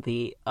Steam in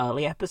the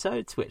early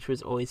episodes, which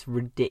was always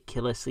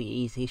ridiculously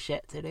easy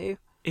shit to do?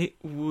 It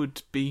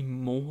would be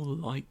more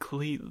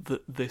likely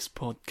that this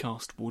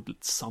podcast would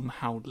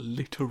somehow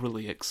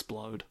literally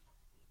explode.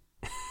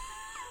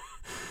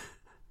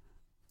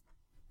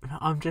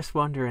 I'm just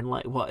wondering,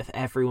 what if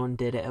everyone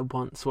did it at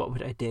once? What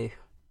would I do?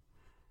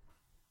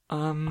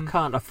 I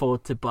can't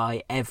afford to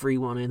buy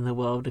everyone in the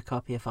world a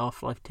copy of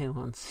Half-Life 2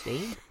 on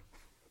Steam.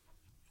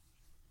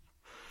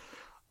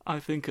 I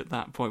think at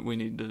that point we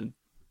need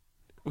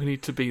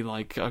to be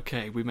like,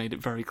 okay, we made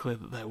it very clear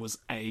that there was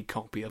a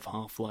copy of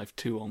Half-Life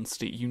 2 on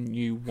Steam. You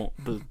knew what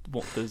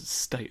the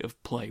state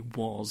of play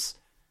was.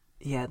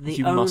 Yeah,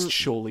 You must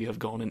surely have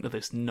gone into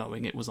this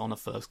knowing it was on a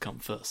first come,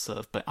 first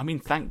serve. But I mean,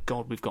 thank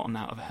God we've gotten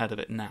out ahead of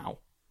it now.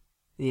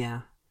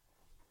 Yeah.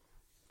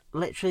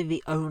 Literally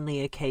the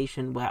only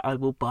occasion where I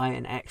will buy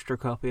an extra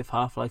copy of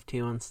Half-Life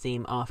 2 on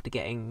Steam after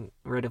getting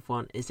rid of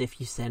one is if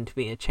you send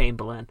me a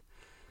Chamberlain.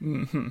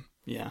 Mm-hmm.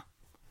 Yeah.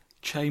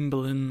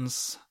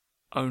 Chamberlains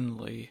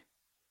only.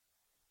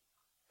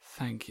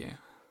 Thank you.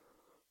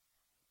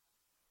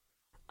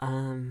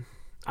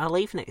 I'll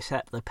even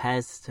accept the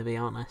Pez, to be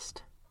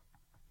honest.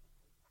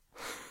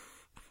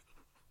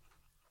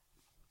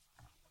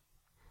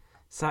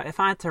 So if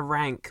I had to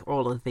rank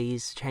all of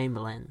these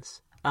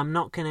Chamberlains, I'm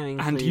not going to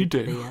include and you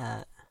do.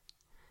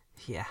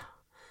 Yeah.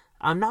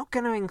 I'm not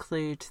going to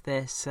include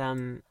this,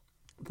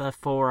 the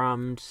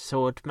four-armed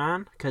sword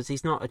man, because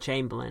he's not a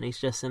Chamberlain, he's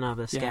just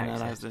another Skeksis. Yeah,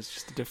 no, it's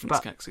just a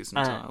different Skeksis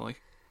entirely.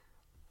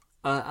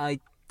 I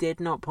did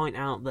not point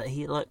out that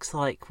he looks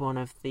like one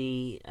of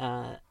the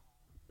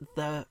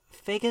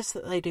figures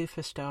that they do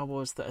for Star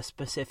Wars that are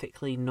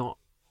specifically not...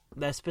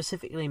 They're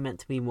specifically meant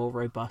to be more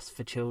robust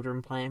for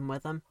children playing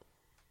with them.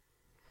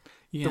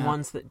 Yeah. The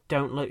ones that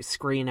don't look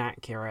screen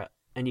accurate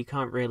and you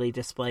can't really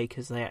display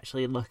because they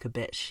actually look a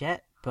bit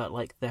shit, but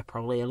like they're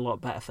probably a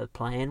lot better for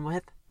playing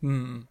with.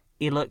 Hmm.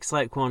 He looks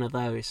like one of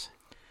those.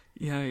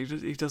 Yeah,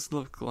 he does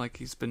look like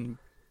he's been...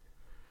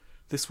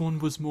 This one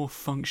was more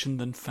function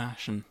than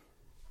fashion.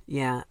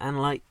 Yeah,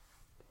 and like...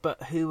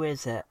 But who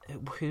is it?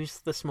 Who's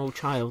the small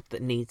child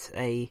that needs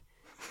a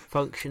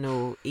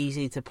functional,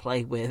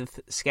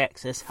 easy-to-play-with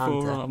Skeksis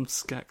Hunter? Four-armed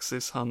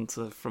Skeksis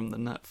Hunter from the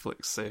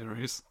Netflix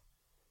series.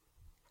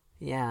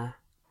 Yeah.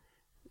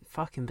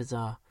 Fucking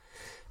bizarre.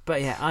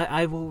 But yeah,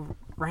 I will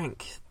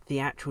rank the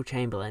actual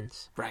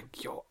Chamberlains.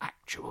 Rank your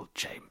actual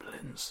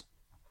Chamberlains.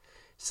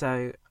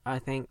 So, I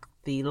think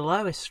the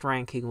lowest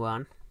ranking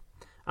one,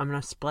 I'm going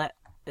to split,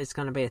 it's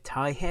going to be a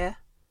tie here.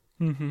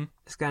 Mm-hmm.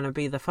 It's going to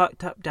be the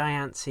fucked up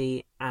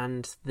Diancie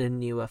and the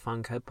newer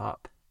Funko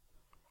Pop.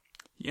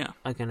 Yeah.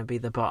 Are going to be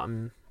the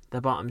bottom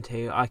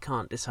two. I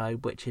can't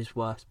decide which is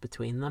worse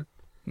between them.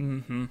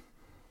 Mm-hmm.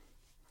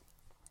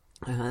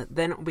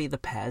 Then it'll be the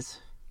Pez.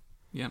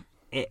 Yeah.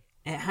 It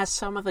has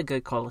some of the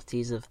good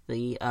qualities of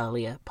the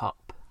earlier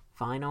Pop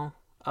vinyl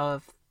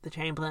of the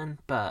Chamberlain,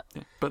 but...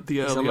 Yeah, but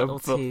the earlier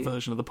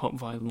version of the Pop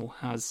vinyl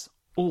has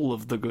all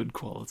of the good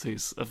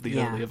qualities of the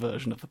earlier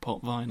version of the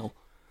Pop vinyl.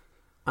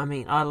 I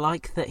mean, I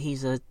like that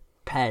he's a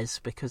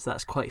Pez because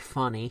that's quite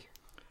funny.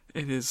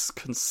 It is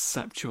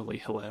conceptually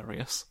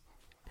hilarious.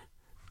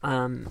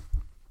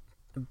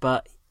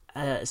 But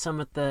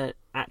some of the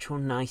actual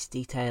nice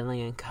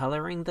detailing and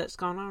colouring that's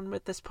gone on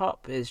with this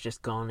Pop is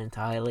just gone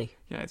entirely.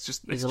 Yeah, it's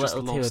just a lost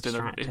too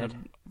abstracted. in a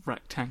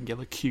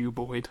rectangular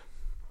cuboid.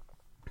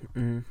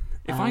 Mm.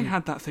 If I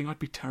had that thing, I'd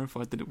be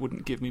terrified that it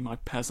wouldn't give me my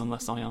Pez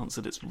unless I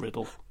answered its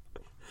riddle.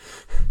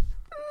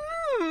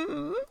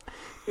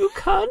 You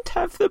can't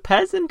have the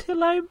Pez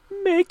until I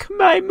make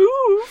my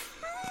move.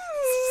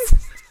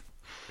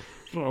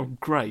 Oh,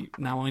 great.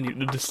 Now I need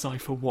to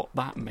decipher what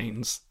that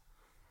means.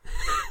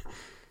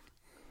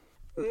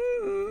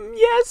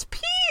 Yes,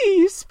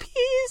 peace.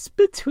 Peace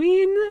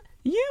between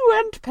you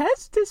and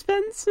Pez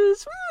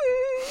dispensers.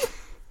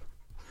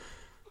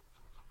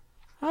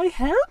 I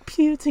help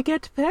you to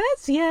get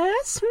Pez,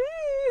 yes.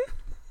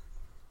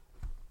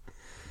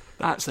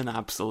 That's an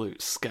absolute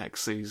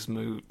Skeksis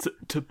move.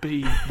 To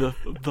be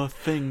the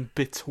thing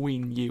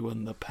between you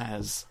and the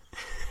Pez.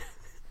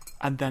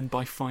 And then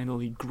by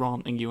finally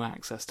granting you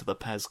access to the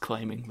Pez,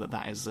 claiming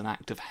that is an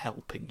act of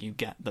helping you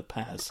get the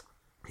Pez.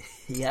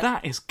 Yeah.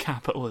 That is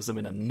capitalism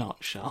in a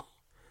nutshell.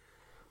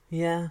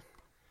 Yeah.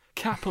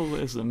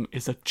 Capitalism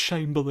is a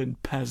Chamberlain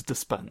Pez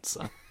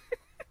dispenser.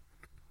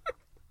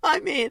 I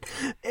mean,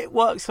 it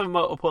works on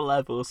multiple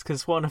levels,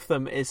 because one of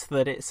them is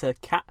that it's a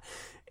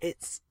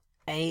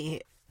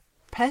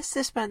Pez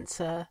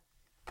dispenser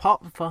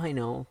pop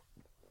vinyl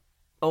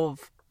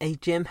of a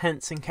Jim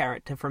Henson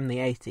character from the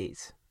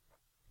 80s.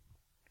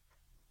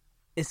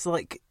 It's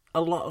like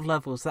a lot of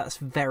levels. That's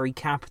very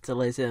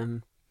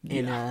capitalism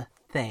in a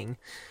thing.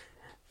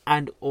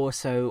 And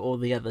also all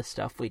the other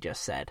stuff we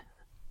just said.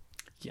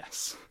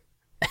 Yes.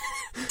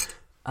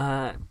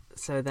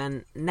 So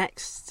then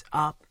next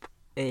up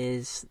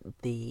is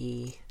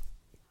the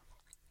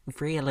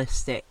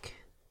realistic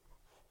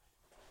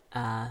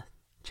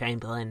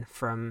Chamberlain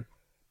from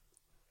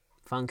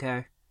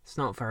Funko. It's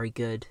not very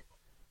good.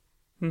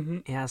 Mm-hmm.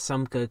 He has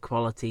some good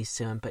qualities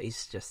to him, but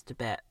he's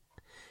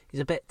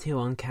a bit too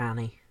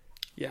uncanny.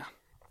 Yeah.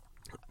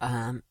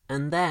 And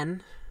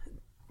then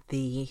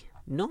the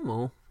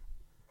normal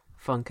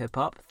Funko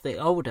Pop, the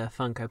older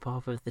Funko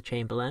Pop of the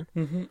Chamberlain.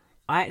 Mm-hmm.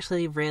 I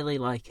actually really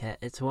like it.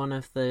 It's one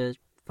of the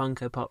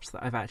Funko Pops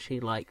that I've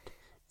actually liked.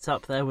 It's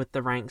up there with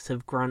the ranks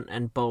of Grunt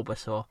and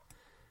Bulbasaur.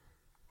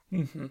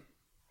 Mm-hmm.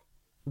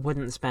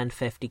 Wouldn't spend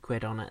 50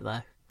 quid on it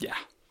though. Yeah,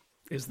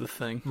 is the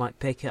thing. Might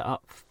pick it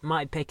up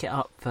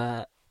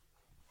for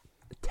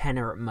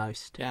tenner at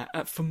most. Yeah,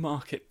 for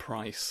market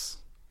price,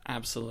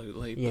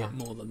 absolutely. Yeah. But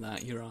more than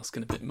that, you're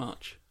asking a bit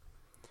much.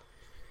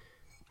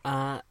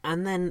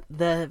 And then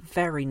the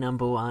very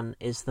number one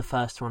is the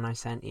first one I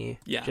sent you.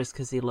 Yeah. Just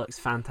because he looks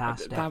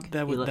fantastic.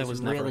 There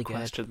was never really a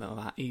question about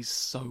that. He's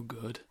so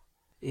good.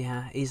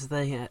 Yeah, he's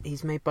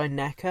made by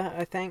NECA,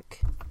 I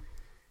think,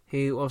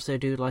 who also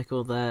do like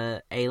all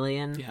the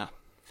Alien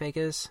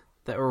figures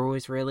that are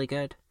always really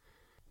good.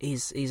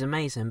 He's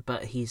amazing,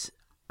 but he's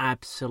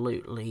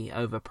absolutely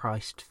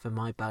overpriced for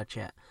my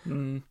budget.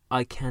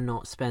 I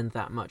cannot spend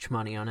that much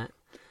money on it.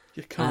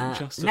 You can't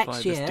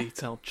justify this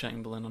detailed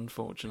Chamberlain,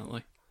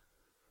 unfortunately.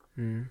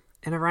 In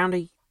around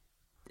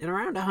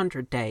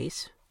 100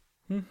 days,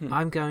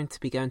 I'm going to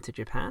be going to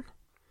Japan.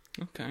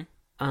 Okay.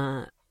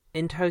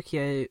 In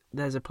Tokyo,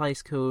 there's a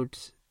place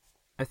called,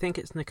 I think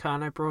it's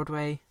Nakano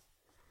Broadway,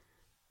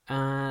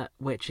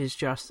 which is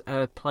just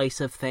a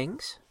place of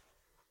things.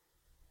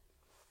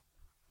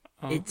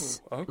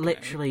 It's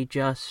literally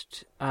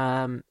just,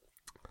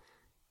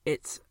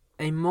 it's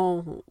a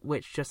mall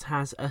which just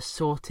has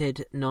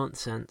assorted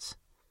nonsense.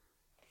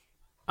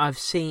 I've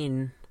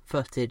seen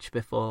footage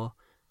before.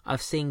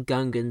 I've seen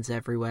Gungans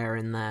everywhere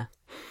in there.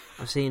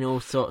 I've seen all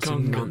sorts of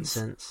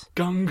nonsense.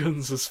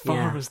 Gungans as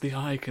far as the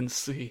eye can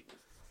see.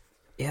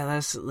 Yeah,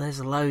 there's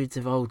loads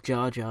of old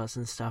Jar Jars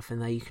and stuff in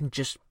there. You can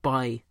just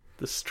buy.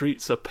 The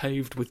streets are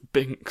paved with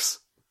binks.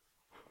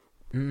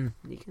 You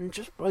can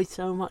just buy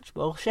so much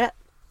bullshit.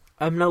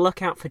 I'm gonna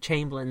look out for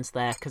Chamberlains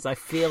there, because I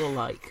feel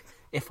like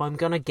if I'm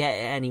gonna get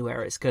it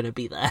anywhere, it's gonna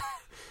be there.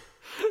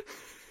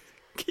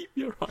 Keep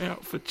your eye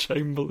out for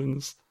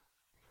Chamberlains.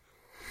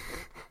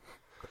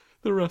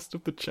 The rest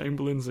of the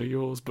Chamberlains are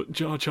yours, but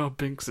Jar Jar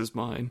Binks is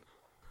mine.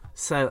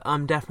 So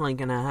I'm definitely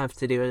going to have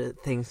to do a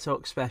Things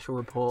Talk special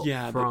report.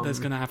 Yeah, there's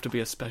going to have to be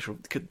a special...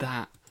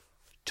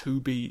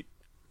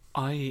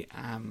 I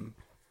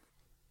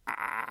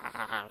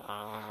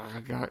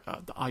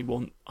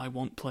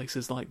want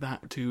places like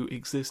that to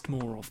exist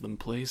more of them,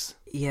 please.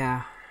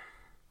 Yeah.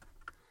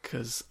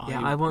 Because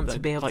I want to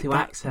be able to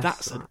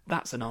access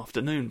that's an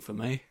afternoon for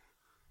me.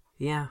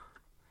 Yeah.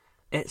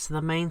 It's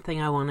the main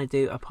thing I want to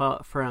do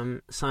apart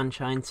from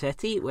Sunshine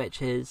City,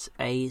 which is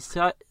a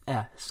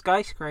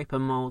skyscraper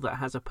mall that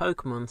has a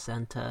Pokemon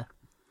Center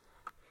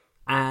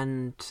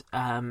and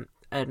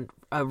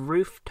a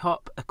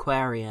rooftop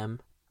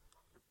aquarium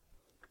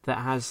that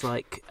has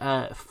like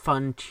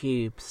fun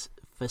tubes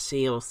for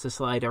seals to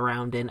slide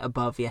around in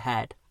above your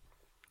head.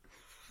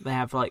 They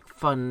have like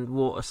fun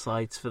water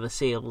slides for the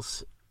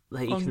seals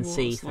that you can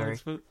see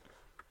through.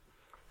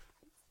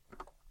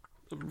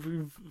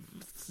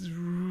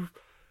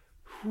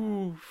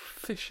 Ooh,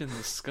 fish in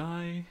the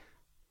sky.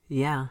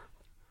 Yeah.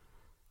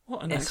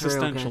 What an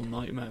existential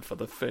nightmare for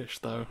the fish,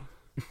 though.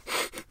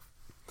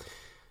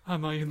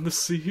 Am I in the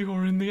sea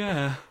or in the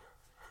air?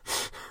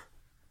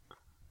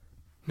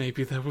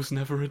 Maybe there was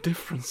never a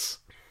difference.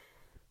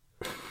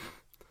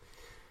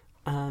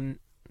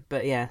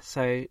 But yeah,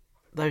 so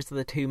those are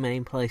the two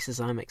main places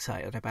I'm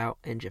excited about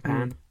in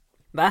Japan.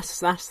 That's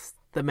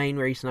the main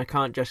reason I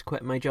can't just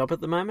quit my job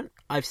at the moment.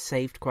 I've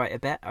saved quite a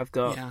bit. I've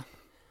got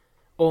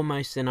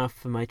almost enough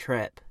for my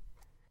trip,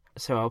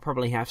 so I'll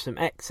probably have some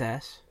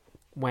excess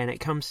when it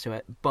comes to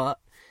it. But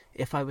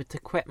if I were to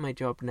quit my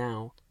job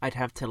now, I'd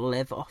have to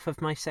live off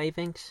of my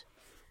savings,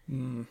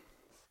 and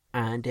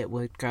it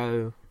would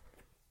go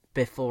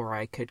before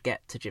I could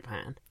get to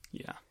Japan.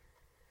 Yeah.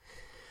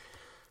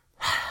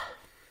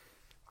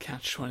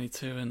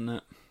 Catch-22, isn't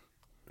it?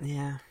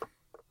 Yeah,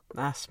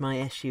 that's my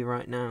issue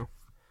right now.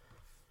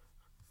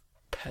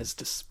 Pez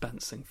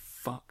dispensing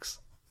fucks.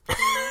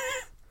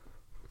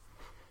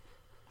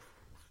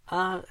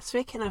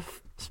 Speaking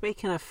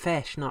of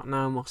fish not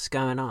knowing what's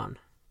going on.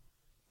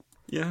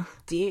 Yeah.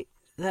 Do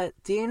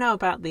you know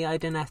about the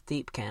Idoneth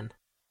Deepkin?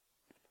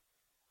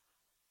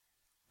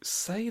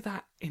 Say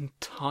that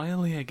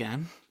entirely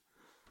again.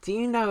 Do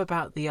you know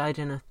about the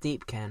Idoneth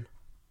Deepkin?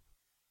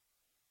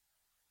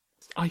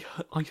 I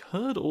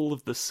heard all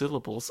of the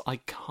syllables. I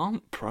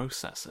can't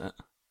process it.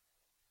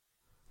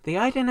 The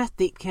Idoneth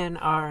Deepkin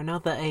are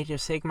another Age of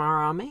Sigmar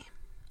army.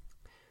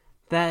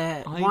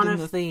 They're one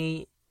of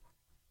the...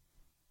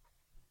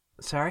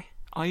 Sorry?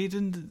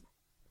 Idoneth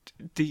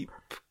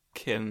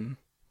Deepkin.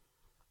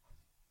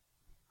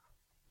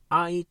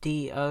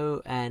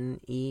 Idoneth.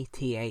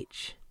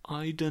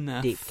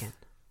 Idoneth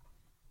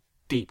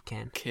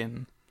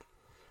Deepkin.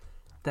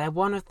 They're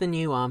one of the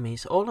new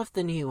armies. All of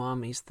the new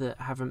armies that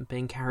haven't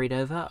been carried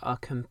over are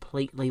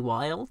completely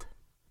wild.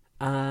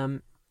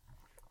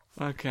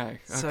 Okay.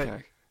 So,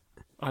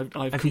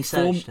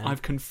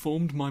 I've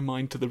conformed my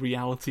mind to the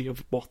reality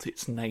of what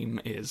its name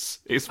is.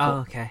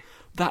 Okay.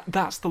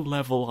 That's the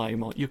level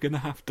I'm on. You're going to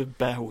have to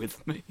bear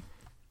with me.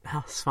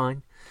 That's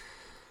fine.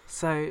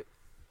 So,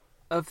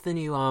 of the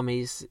new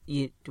armies,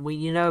 you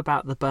know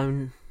about the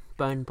Bone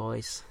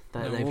Boys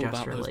that they've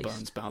just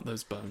released. About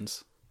those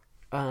bones.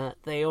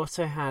 They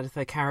also had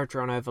the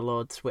Caradron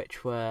Overlords,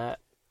 which were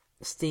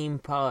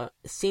steampunk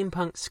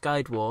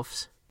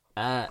skydwarfs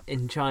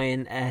in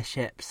giant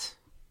airships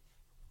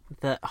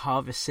that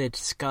harvested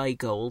sky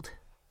gold.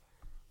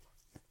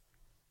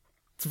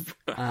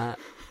 And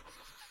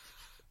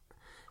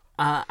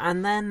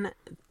then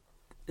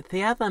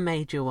the other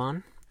major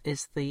one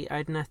is the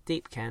Idoneth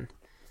Deepkin.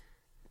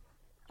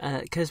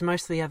 Because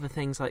most of the other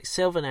things, like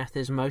Sylvaneth,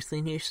 is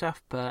mostly new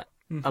stuff, but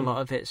a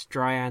lot of it's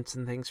dryads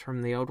and things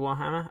from the old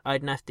Warhammer.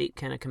 Idoneth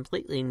Deepkin are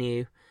completely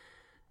new.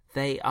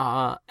 They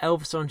are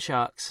elves on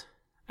sharks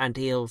and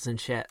eels and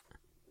shit.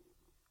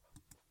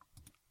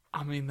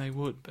 I mean, they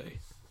would be.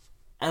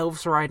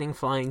 Elves riding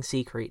flying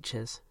sea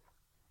creatures.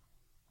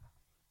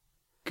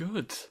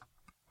 Good.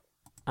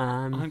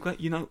 I'm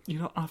glad, you know,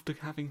 after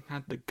having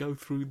had to go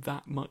through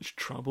that much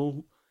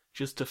trouble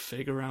just to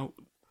figure out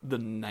the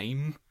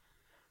name,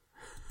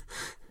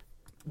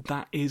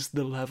 that is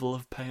the level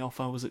of payoff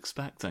I was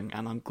expecting,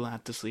 and I'm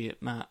glad to see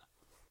it met.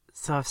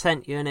 So I've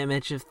sent you an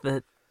image of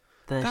the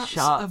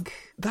shark.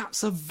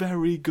 That's a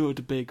very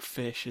good big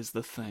fish, is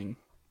the thing.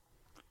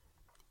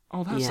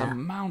 Oh, that's a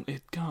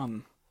mounted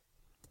gun.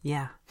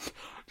 Yeah.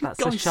 That's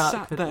the guy a shark.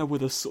 Sat there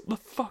with a sword. The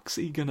fuck's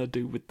he gonna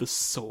do with the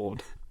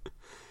sword?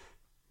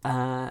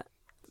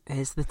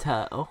 Here's the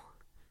turtle.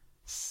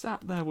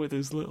 Sat there with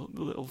his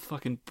little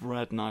fucking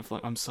bread knife.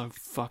 Like, I'm so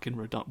fucking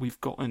redundant.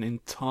 We've got an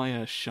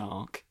entire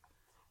shark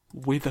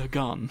with a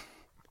gun.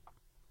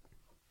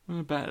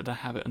 Well, better to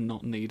have it and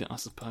not need it, I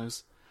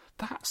suppose.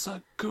 That's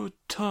a good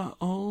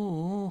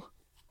turtle.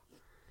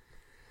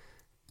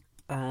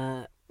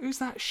 Who's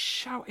that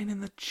shouting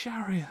in the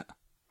chariot?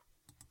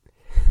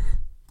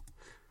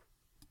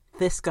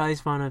 This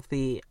guy's one of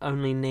the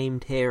only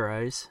named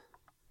heroes,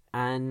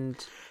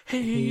 and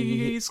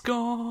he's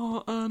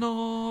got an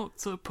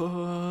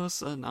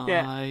octopus, and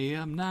I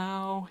am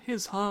now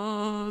his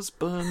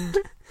husband.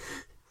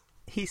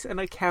 He's an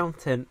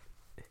accountant.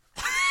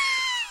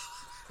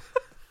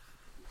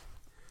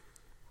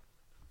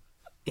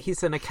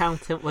 He's an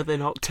accountant with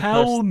an octopus.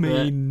 Tell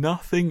me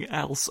nothing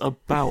else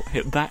about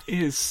him. That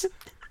is...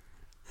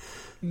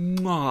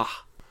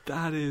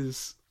 That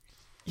is...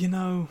 You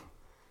know...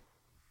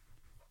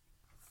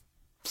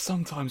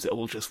 Sometimes it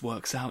all just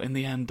works out in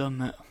the end,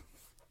 doesn't it?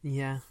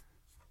 Yeah.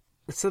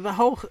 So the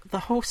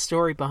whole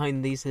story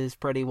behind these is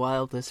pretty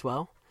wild as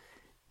well.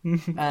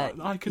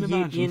 I can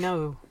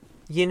imagine.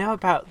 You know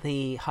about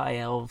the High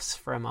Elves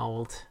from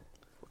old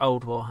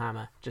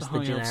Warhammer, just the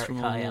generic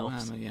High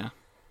Elves. Warhammer, yeah.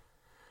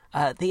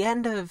 At the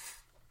end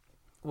of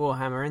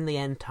Warhammer, in the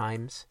end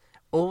times,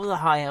 all the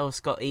High Elves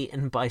got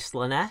eaten by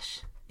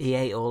Slaanesh. He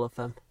ate all of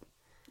them.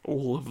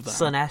 All of them.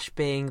 Slaanesh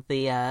being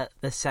the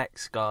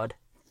sex god.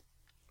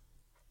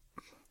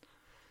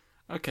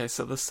 Okay,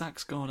 so the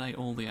sex god ate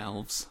all the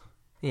elves.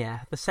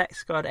 Yeah, the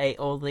sex god ate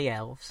all the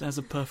elves. There's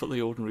a perfectly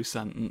ordinary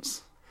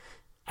sentence.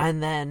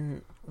 And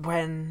then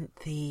when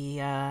the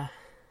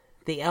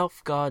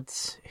elf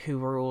gods, who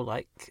were all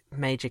like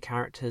major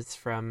characters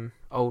from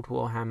old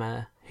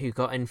Warhammer, who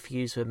got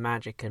infused with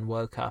magic and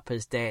woke up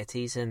as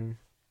deities in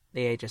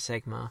the Age of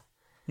Sigmar,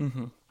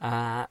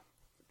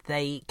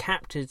 they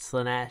captured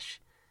Slaanesh,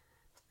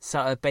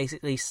 started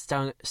basically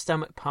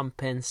stomach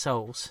pumping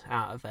souls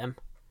out of him,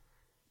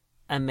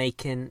 and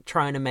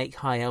trying to make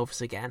high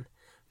elves again,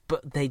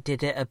 but they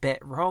did it a bit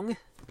wrong.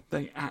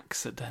 They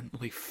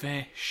accidentally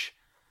fish.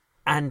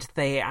 And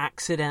they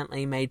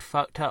accidentally made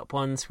fucked up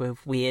ones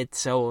with weird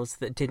souls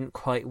that didn't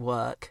quite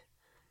work.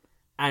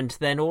 And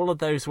then all of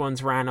those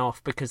ones ran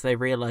off because they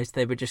realised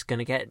they were just going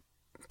to get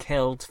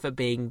killed for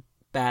being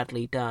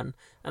badly done.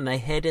 And they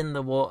hid in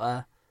the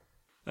water.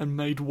 And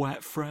made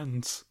wet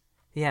friends.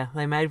 Yeah,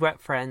 they made wet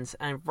friends.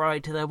 And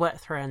right to their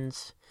wet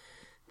friends,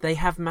 they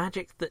have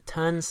magic that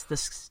turns the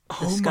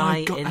sky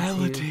into... Oh my god,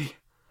 Elodie!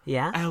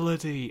 Yeah?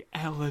 Elodie.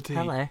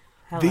 Hello.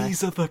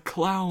 These are the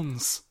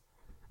clowns!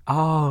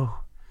 Oh.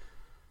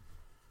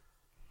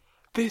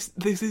 This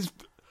is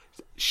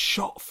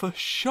shot for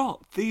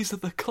shot. These are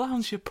the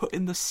clowns you put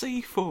in the sea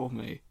for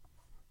me.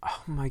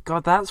 Oh my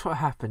god, that's what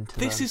happened to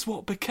them. This is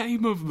what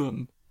became of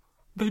them.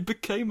 They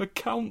became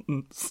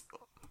accountants.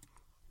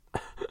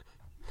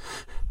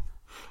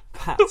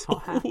 That's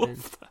what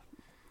happened.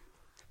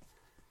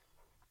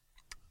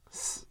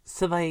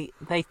 So they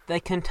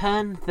can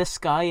turn the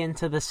sky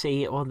into the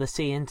sea or the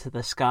sea into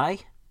the sky.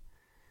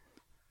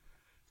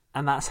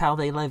 And that's how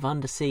they live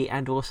undersea,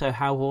 and also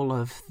how all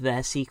of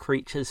their sea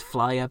creatures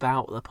fly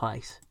about the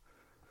place.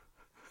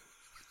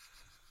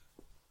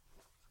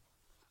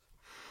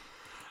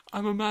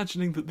 I'm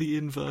imagining that the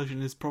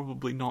inversion is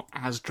probably not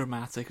as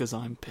dramatic as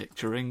I'm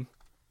picturing.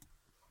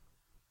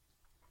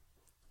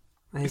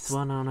 There's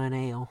one on an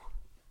eel.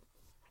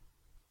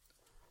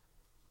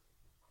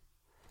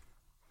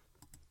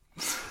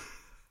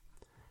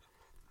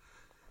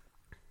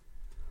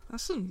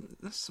 That's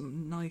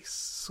some nice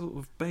sort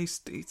of base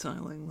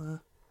detailing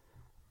there.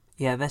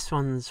 Yeah, this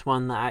one's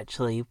one that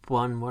actually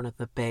won one of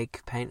the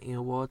big painting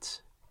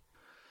awards.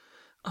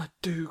 I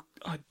do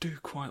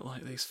quite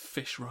like these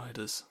fish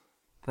riders.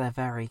 They're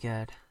very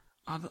good.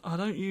 I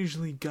don't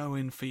usually go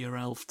in for your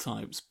elf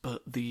types,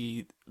 but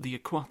the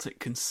aquatic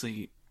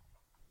conceit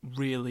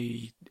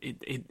really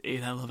it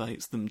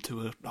elevates them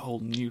to a whole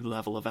new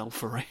level of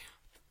elfery.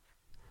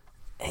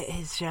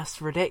 It is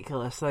just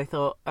ridiculous. They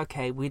thought,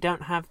 okay, we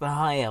don't have the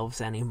high elves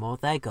anymore,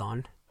 they're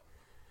gone.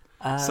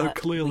 So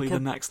clearly the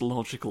next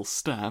logical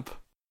step...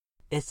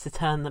 is to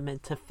turn them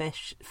into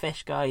fish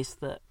guys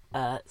that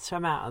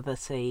swim out of the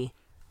sea.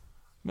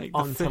 Make the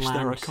onto fish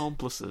their land.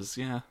 accomplices,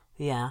 yeah.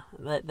 Yeah,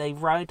 they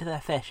ride their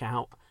fish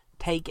out,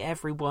 take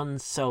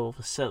everyone's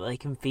souls so they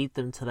can feed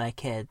them to their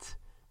kids,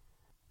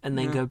 and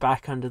then go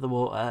back under the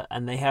water.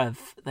 And they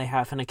have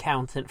an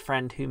accountant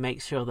friend who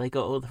makes sure they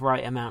got all the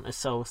right amount of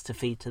souls to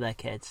feed to their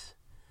kids.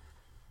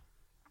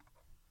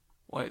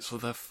 Wait, so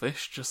their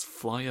fish just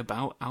fly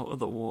about out of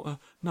the water?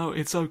 No,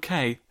 it's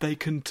okay. They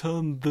can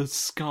turn the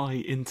sky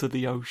into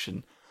the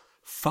ocean.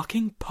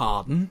 Fucking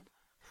pardon?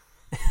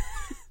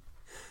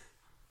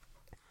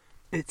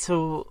 It's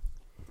all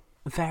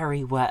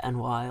very wet and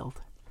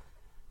wild.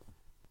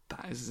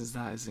 That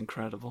is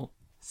incredible.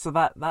 So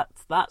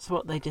that's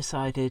what they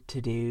decided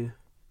to do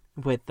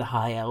with the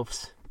High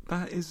Elves.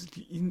 That is,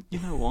 you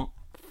know what?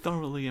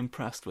 Thoroughly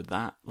impressed with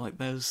that. Like,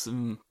 there's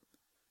some...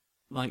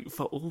 Like,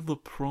 for all the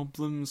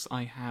problems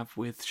I have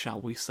with, shall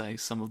we say,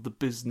 some of the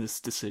business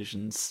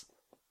decisions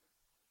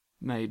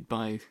made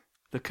by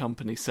the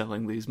company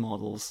selling these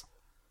models,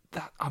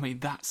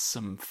 that's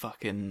some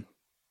fucking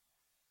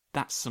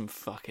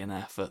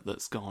effort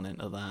that's gone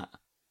into that.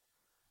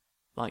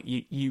 Like,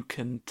 you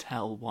can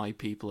tell why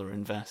people are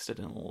invested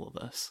in all of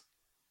this.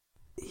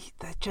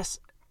 They're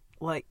just,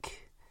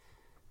 like,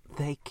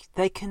 they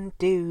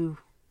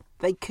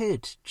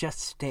could just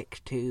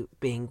stick to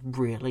being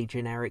really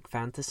generic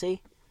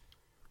fantasy,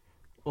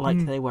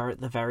 like they were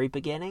at the very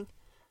beginning.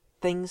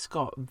 Things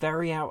got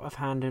very out of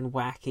hand and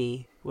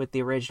wacky with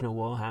the original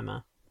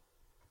Warhammer.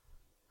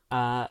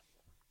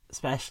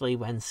 Especially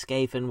when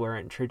Skaven were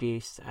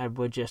introduced and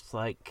were just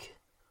like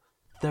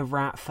the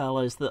rat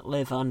fellas that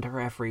live under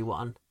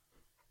everyone.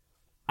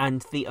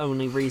 And the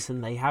only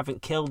reason they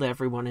haven't killed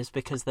everyone is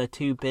because they're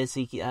too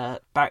busy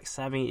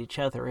backstabbing each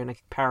other in a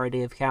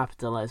parody of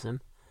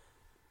capitalism.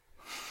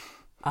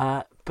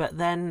 But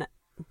then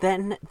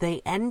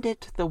they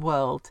ended the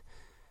world,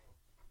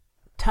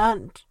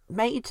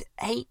 made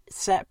 8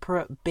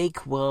 separate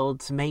big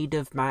worlds made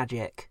of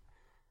magic,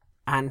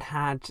 and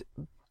had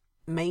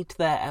made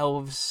their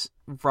elves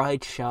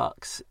ride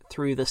sharks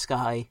through the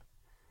sky.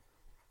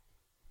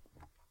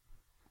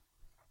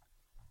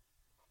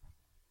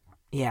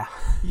 Yeah.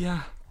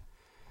 Yeah.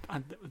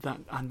 And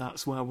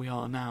that's where we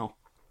are now.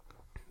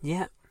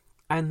 Yeah.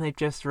 And they've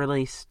just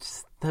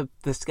released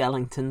the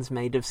skeletons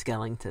made of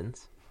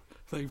skeletons.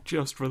 They've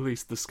just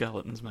released the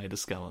skeletons made of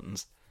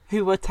skeletons.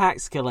 Who were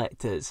tax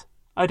collectors.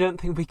 I don't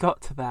think we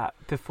got to that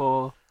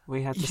before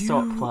we had to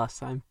stop last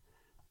time.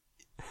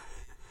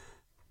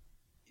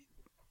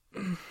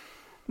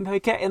 They're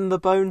getting the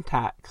bone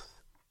tax.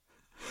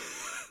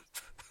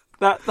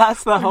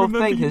 That's the whole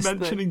thing. You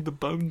mentioning the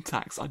bone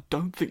tax. I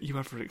don't think you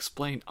ever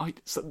explained.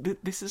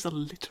 This is a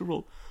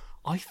literal...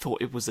 I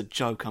thought it was a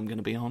joke, I'm going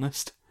to be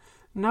honest.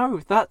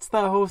 No, that's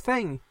the whole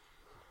thing.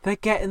 They're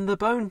getting the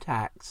bone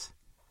tax.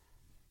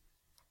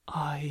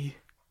 The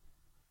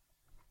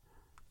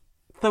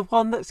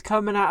one that's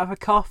coming out of a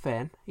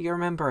coffin, you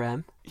remember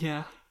him?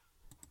 Yeah.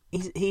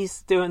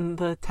 He's doing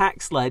the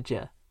tax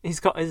ledger. He's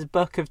got his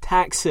book of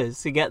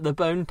taxes to get the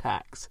bone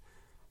tax.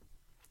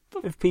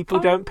 If people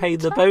don't pay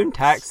the bone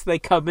tax, they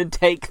come and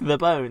take the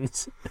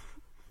bones.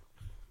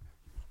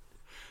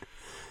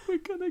 We're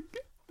gonna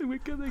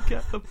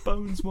get the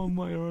bones one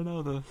way or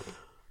another.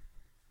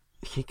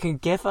 You can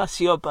give us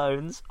your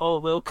bones,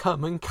 or we'll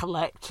come and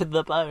collect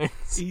the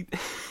bones.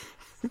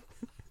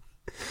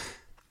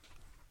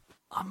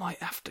 I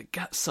might have to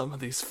get some of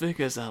these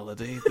figures,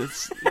 Elodie.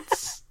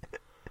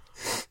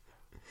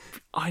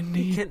 I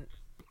need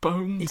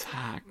bone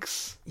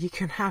tax. You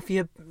can have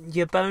your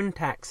bone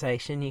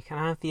taxation. You can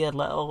have your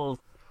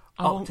little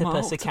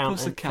octopus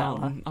accountant.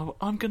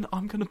 I'm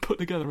gonna put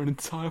together an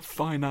entire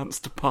finance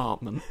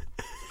department.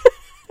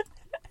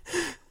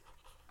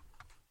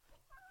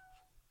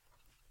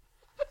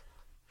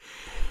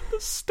 The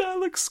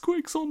Stellix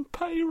Squigs on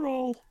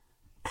payroll.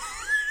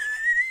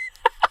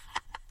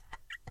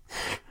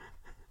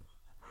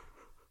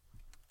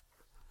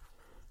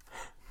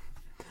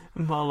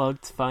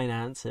 Mologged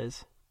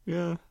Finances.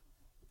 Yeah.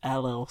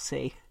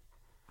 LLC.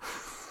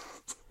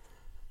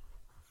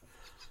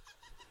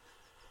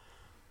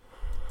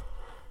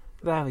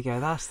 There we go.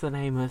 That's the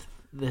name of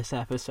this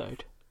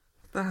episode.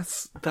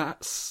 That's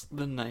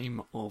the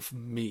name of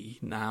me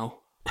now.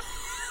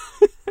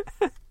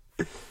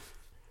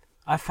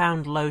 I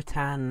found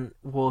Lotan,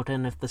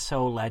 Warden of the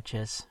Soul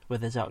Ledgers,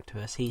 with his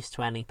octopus. He's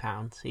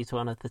 £20. He's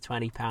one of the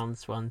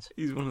 £20 ones.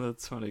 He's one of the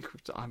 20.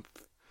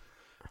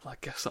 I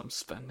guess I'm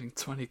spending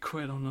 20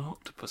 quid on an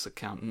octopus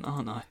accountant,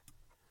 aren't I?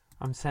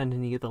 I'm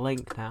sending you the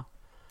link now.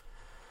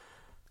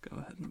 Go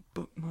ahead and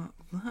bookmark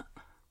that.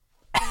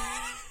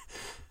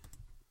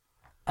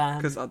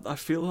 Because I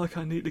feel like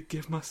I need to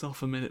give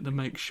myself a minute to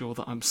make sure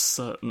that I'm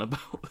certain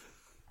about it.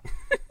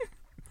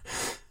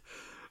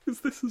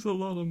 Because this is a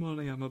lot of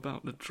money I'm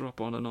about to drop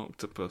on an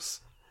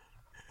octopus.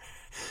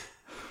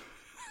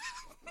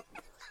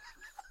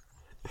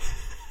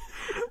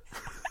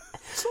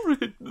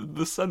 Sorry,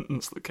 the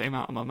sentence that came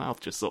out of my mouth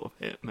just sort of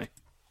hit me.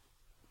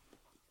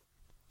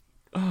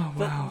 Oh,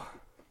 wow.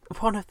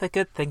 One of the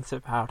good things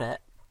about it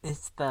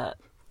is that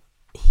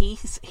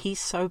he's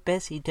so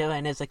busy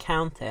doing his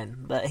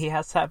accounting that he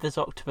has to have his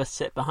octopus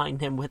sit behind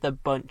him with a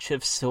bunch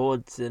of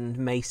swords and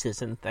maces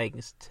and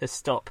things to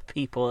stop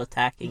people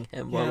attacking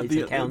him while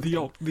he's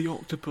accounting. The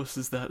octopus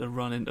is there to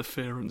run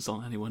interference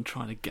on anyone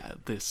trying to get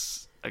at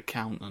this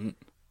accountant.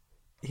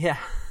 Yeah.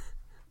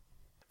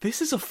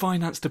 This is a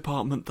finance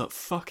department that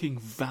fucking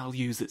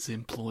values its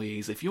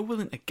employees. If you're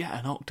willing to get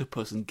an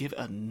octopus and give it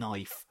a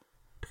knife.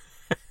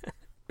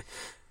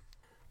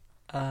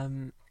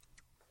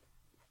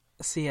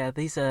 So yeah,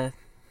 this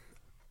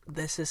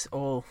is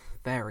all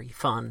very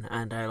fun,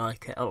 and I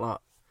like it a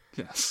lot.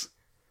 Yes.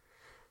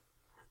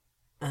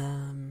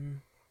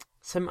 Some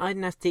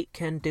Idoneth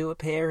Deepkin do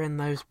appear in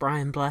those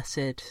Brian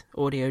Blessed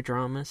audio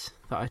dramas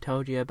that I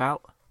told you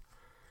about.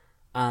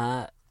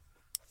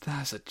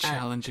 That's a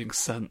challenging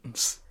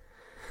sentence.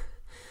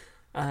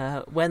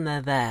 When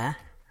they're there,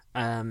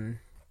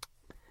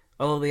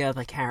 all the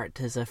other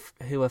characters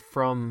who are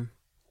from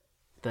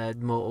the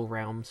Mortal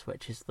Realms,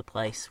 which is the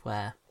place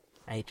where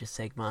Age of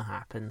Sigmar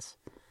happens,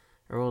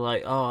 are all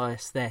like, oh,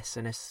 it's this,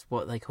 and it's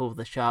what they call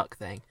the shark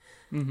thing.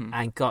 Mm-hmm.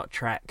 And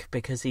Gotrek,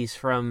 because he's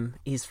from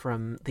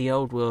the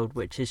old world,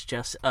 which is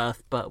just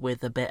Earth, but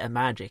with a bit of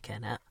magic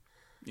in it.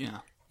 Yeah.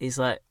 He's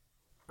like,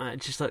 it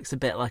just looks a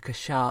bit like a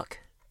shark.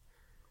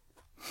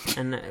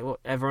 And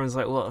everyone's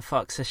like, what the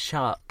fuck's a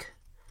shark?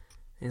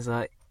 He's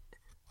like,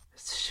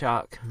 it's a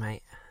shark,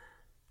 mate.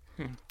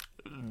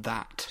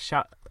 That.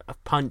 I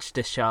punched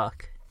a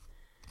shark.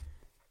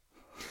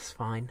 It's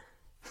fine.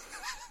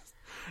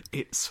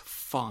 It's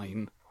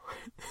fine.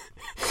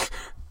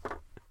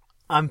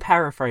 I'm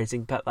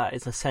paraphrasing, but that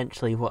is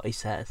essentially what he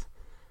says.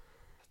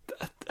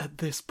 At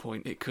this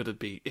point, it could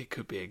be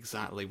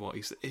exactly what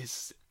he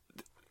is.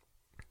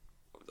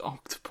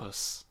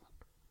 Octopus.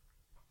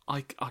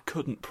 I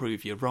couldn't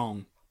prove you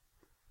wrong.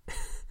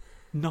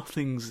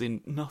 Nothing's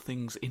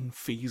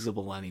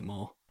infeasible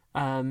anymore.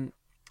 In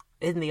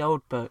the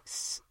old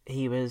books,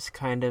 he was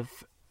kind of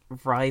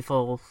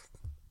rivals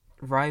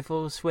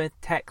with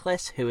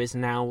Teclis, who is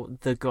now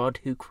the god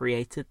who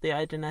created the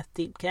Idoneth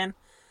Deepkin.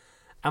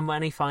 And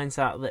when he finds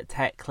out that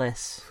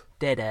Teclis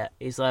did it,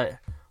 he's like,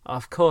 oh,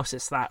 of course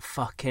it's that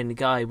fucking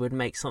guy would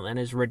make something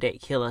as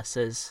ridiculous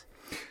as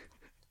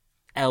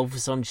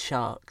elves on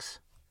sharks.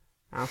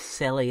 How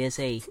silly is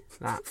he,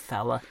 that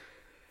fella?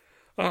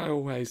 I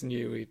always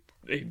knew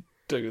he'd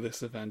do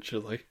this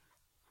eventually.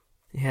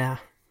 Yeah.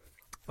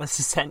 That's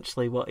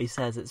essentially what he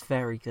says. It's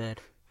very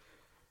good.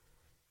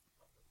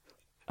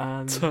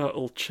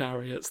 Turtle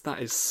chariots, that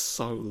is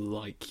so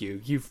like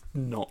you. You've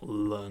not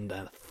learned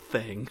a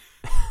thing.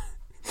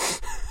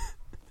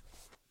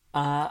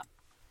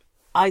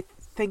 I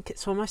think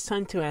it's almost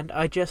time to end.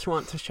 I just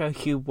want to show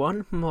you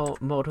one more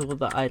model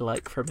that I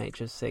like from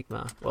Age of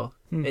Sigmar. Well,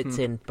 it's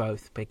in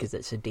both because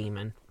it's a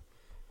demon.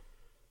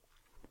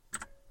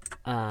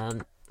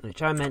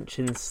 Which I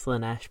mentioned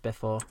Slaanesh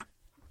before.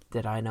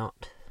 Did I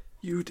not?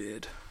 You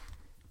did.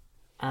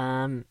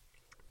 So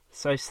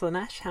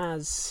Slaanesh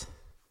has...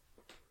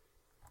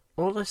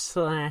 all of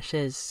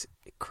Slaanesh's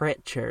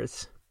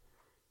creatures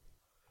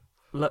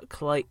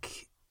look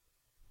like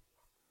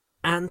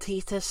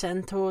anteater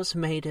centaurs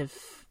made of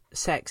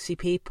sexy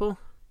people.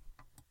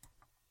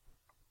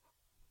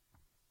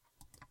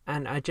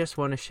 And I just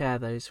want to share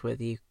those with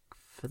you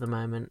for the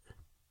moment.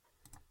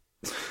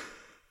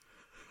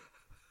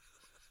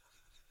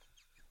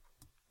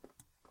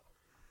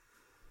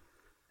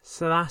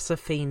 So that's a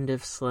fiend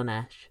of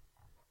Slaanesh.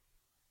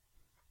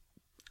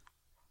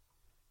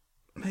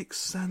 Makes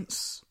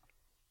sense.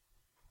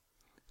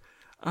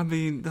 I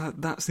mean,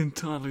 that's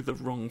entirely the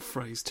wrong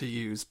phrase to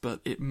use, but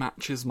it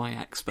matches my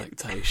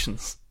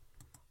expectations.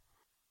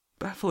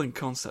 Baffling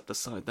concept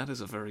aside, that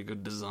is a very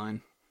good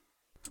design.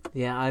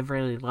 Yeah, I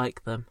really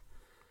like them.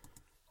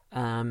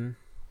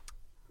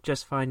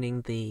 Just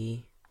finding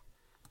the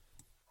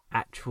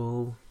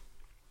actual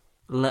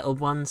little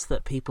ones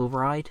that people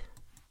ride,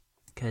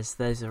 because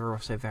those are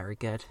also very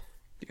good.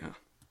 Yeah.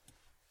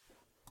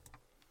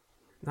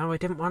 No, I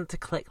didn't want to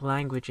click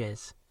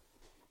languages.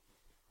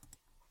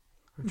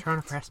 I'm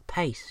trying to press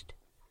paste.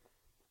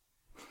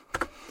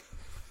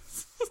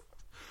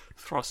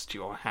 Thrust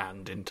your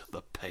hand into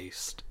the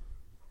paste.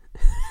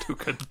 To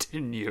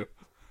continue.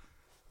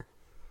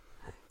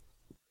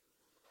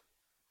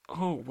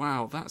 Oh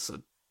wow, that's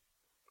a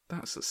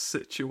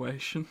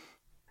situation.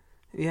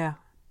 Yeah.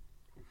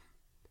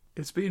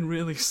 It's been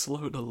really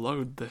slow to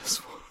load this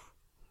one.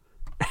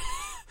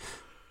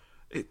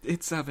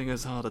 It's having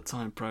as hard a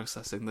time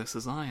processing this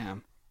as I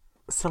am.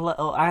 It's a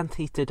little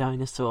anteater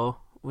dinosaur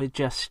with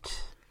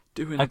just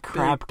doing a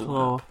crab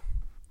claw.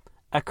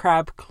 A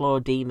crab claw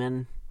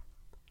demon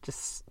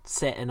just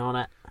sitting on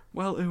it.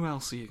 Well, who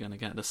else are you going to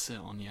get to sit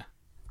on you?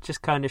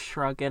 Just kind of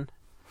shrugging.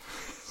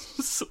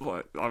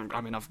 So,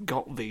 I mean, I've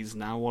got these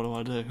now, what do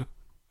I do?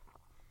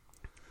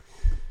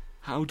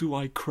 How do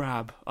I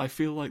crab? I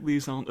feel like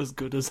these aren't as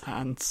good as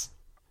hands.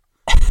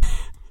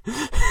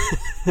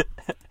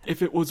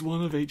 If it was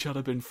one of each, I'd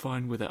have been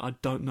fine with it. I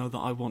don't know that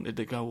I wanted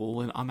to go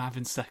all in. I'm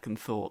having second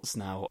thoughts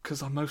now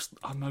because I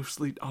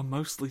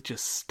mostly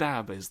just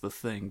stab is the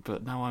thing.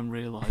 But now I'm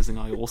realising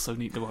I also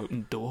need to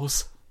open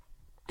doors.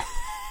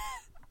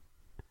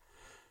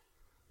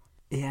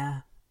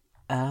 Yeah.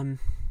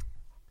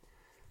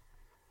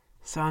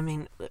 So, I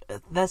mean,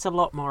 there's a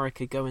lot more I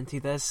could go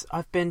into.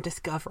 I've been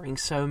discovering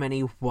so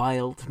many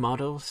wild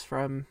models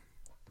from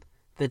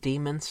the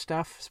demon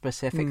stuff,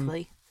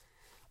 specifically.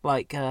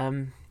 Like,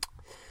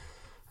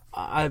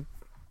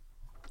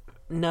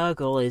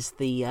 Nurgle is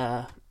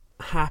the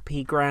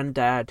happy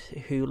granddad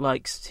who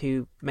likes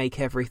to make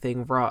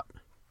everything rot.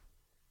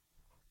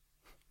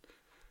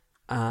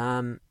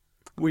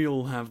 We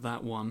all have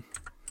that one.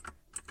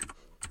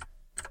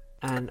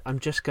 And I'm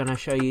just going to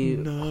show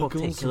you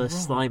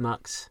Horticulus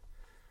Slimux.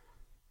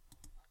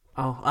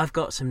 Oh, I've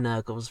got some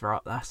Nurgles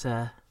rot. That's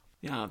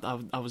Yeah,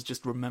 I was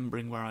just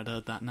remembering where I'd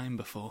heard that name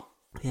before.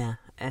 Yeah,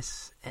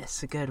 it's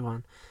a good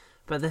one.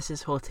 But this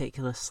is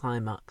Horticulus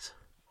Slimux.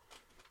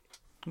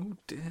 Oh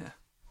dear.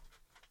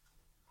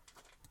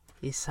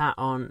 He sat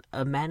on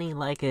a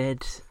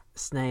many-legged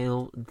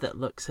snail that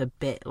looks a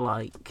bit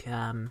like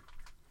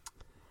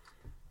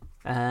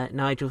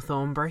Nigel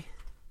Thornberry.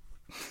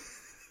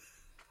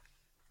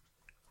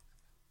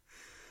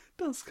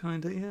 Does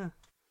kinda, yeah.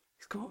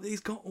 He's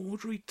got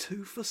Audrey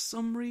 2 for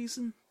some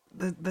reason.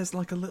 There's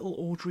like a little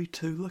Audrey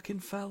 2 looking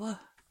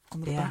fella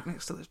on the back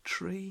next to the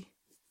tree.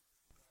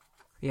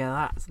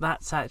 Yeah,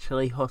 that's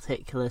actually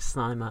Horticulus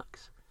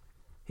Slimux,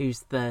 who's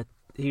the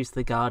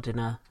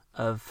gardener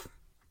of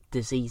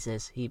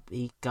diseases.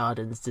 He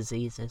gardens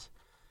diseases.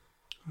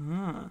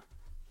 Ah.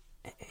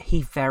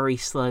 He very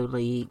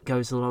slowly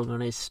goes along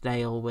on his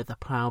snail with a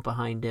plough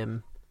behind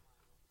him,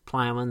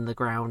 ploughing the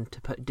ground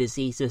to put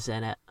diseases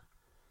in it.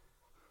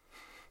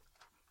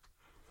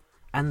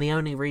 And the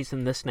only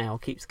reason the snail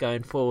keeps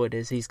going forward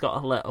is he's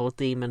got a little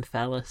demon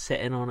fella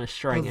sitting on a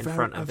string in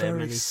front of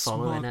him, and he's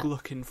following it. A very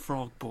smug-looking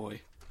frog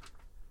boy.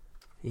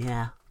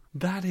 Yeah.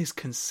 That is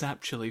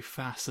conceptually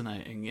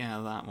fascinating. Yeah,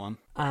 that one.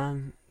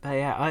 But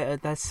yeah,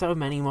 there's so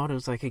many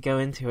models I could go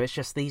into. It's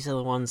just these are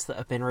the ones that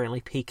have been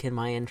really piquing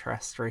my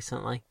interest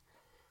recently.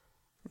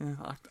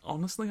 Yeah,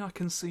 honestly, I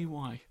can see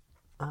why.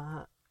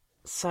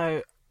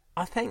 So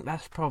I think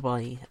that's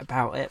probably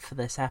about it for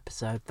this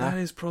episode, though. That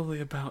is probably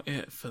about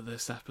it for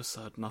this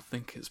episode, and I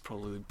think it's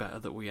probably better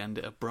that we end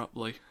it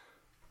abruptly.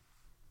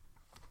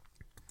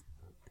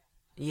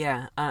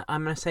 Yeah,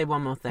 I'm going to say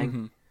one more thing.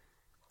 Mm-hmm.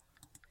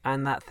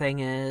 And that thing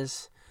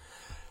is...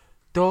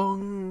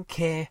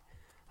 Donkey,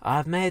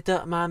 I've made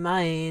up my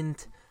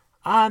mind.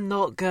 I'm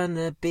not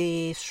gonna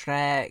be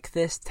Shrek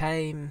this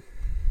time.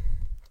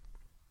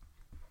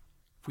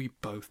 We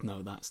both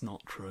know that's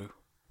not true.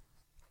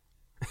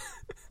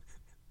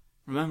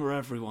 Remember,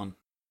 everyone,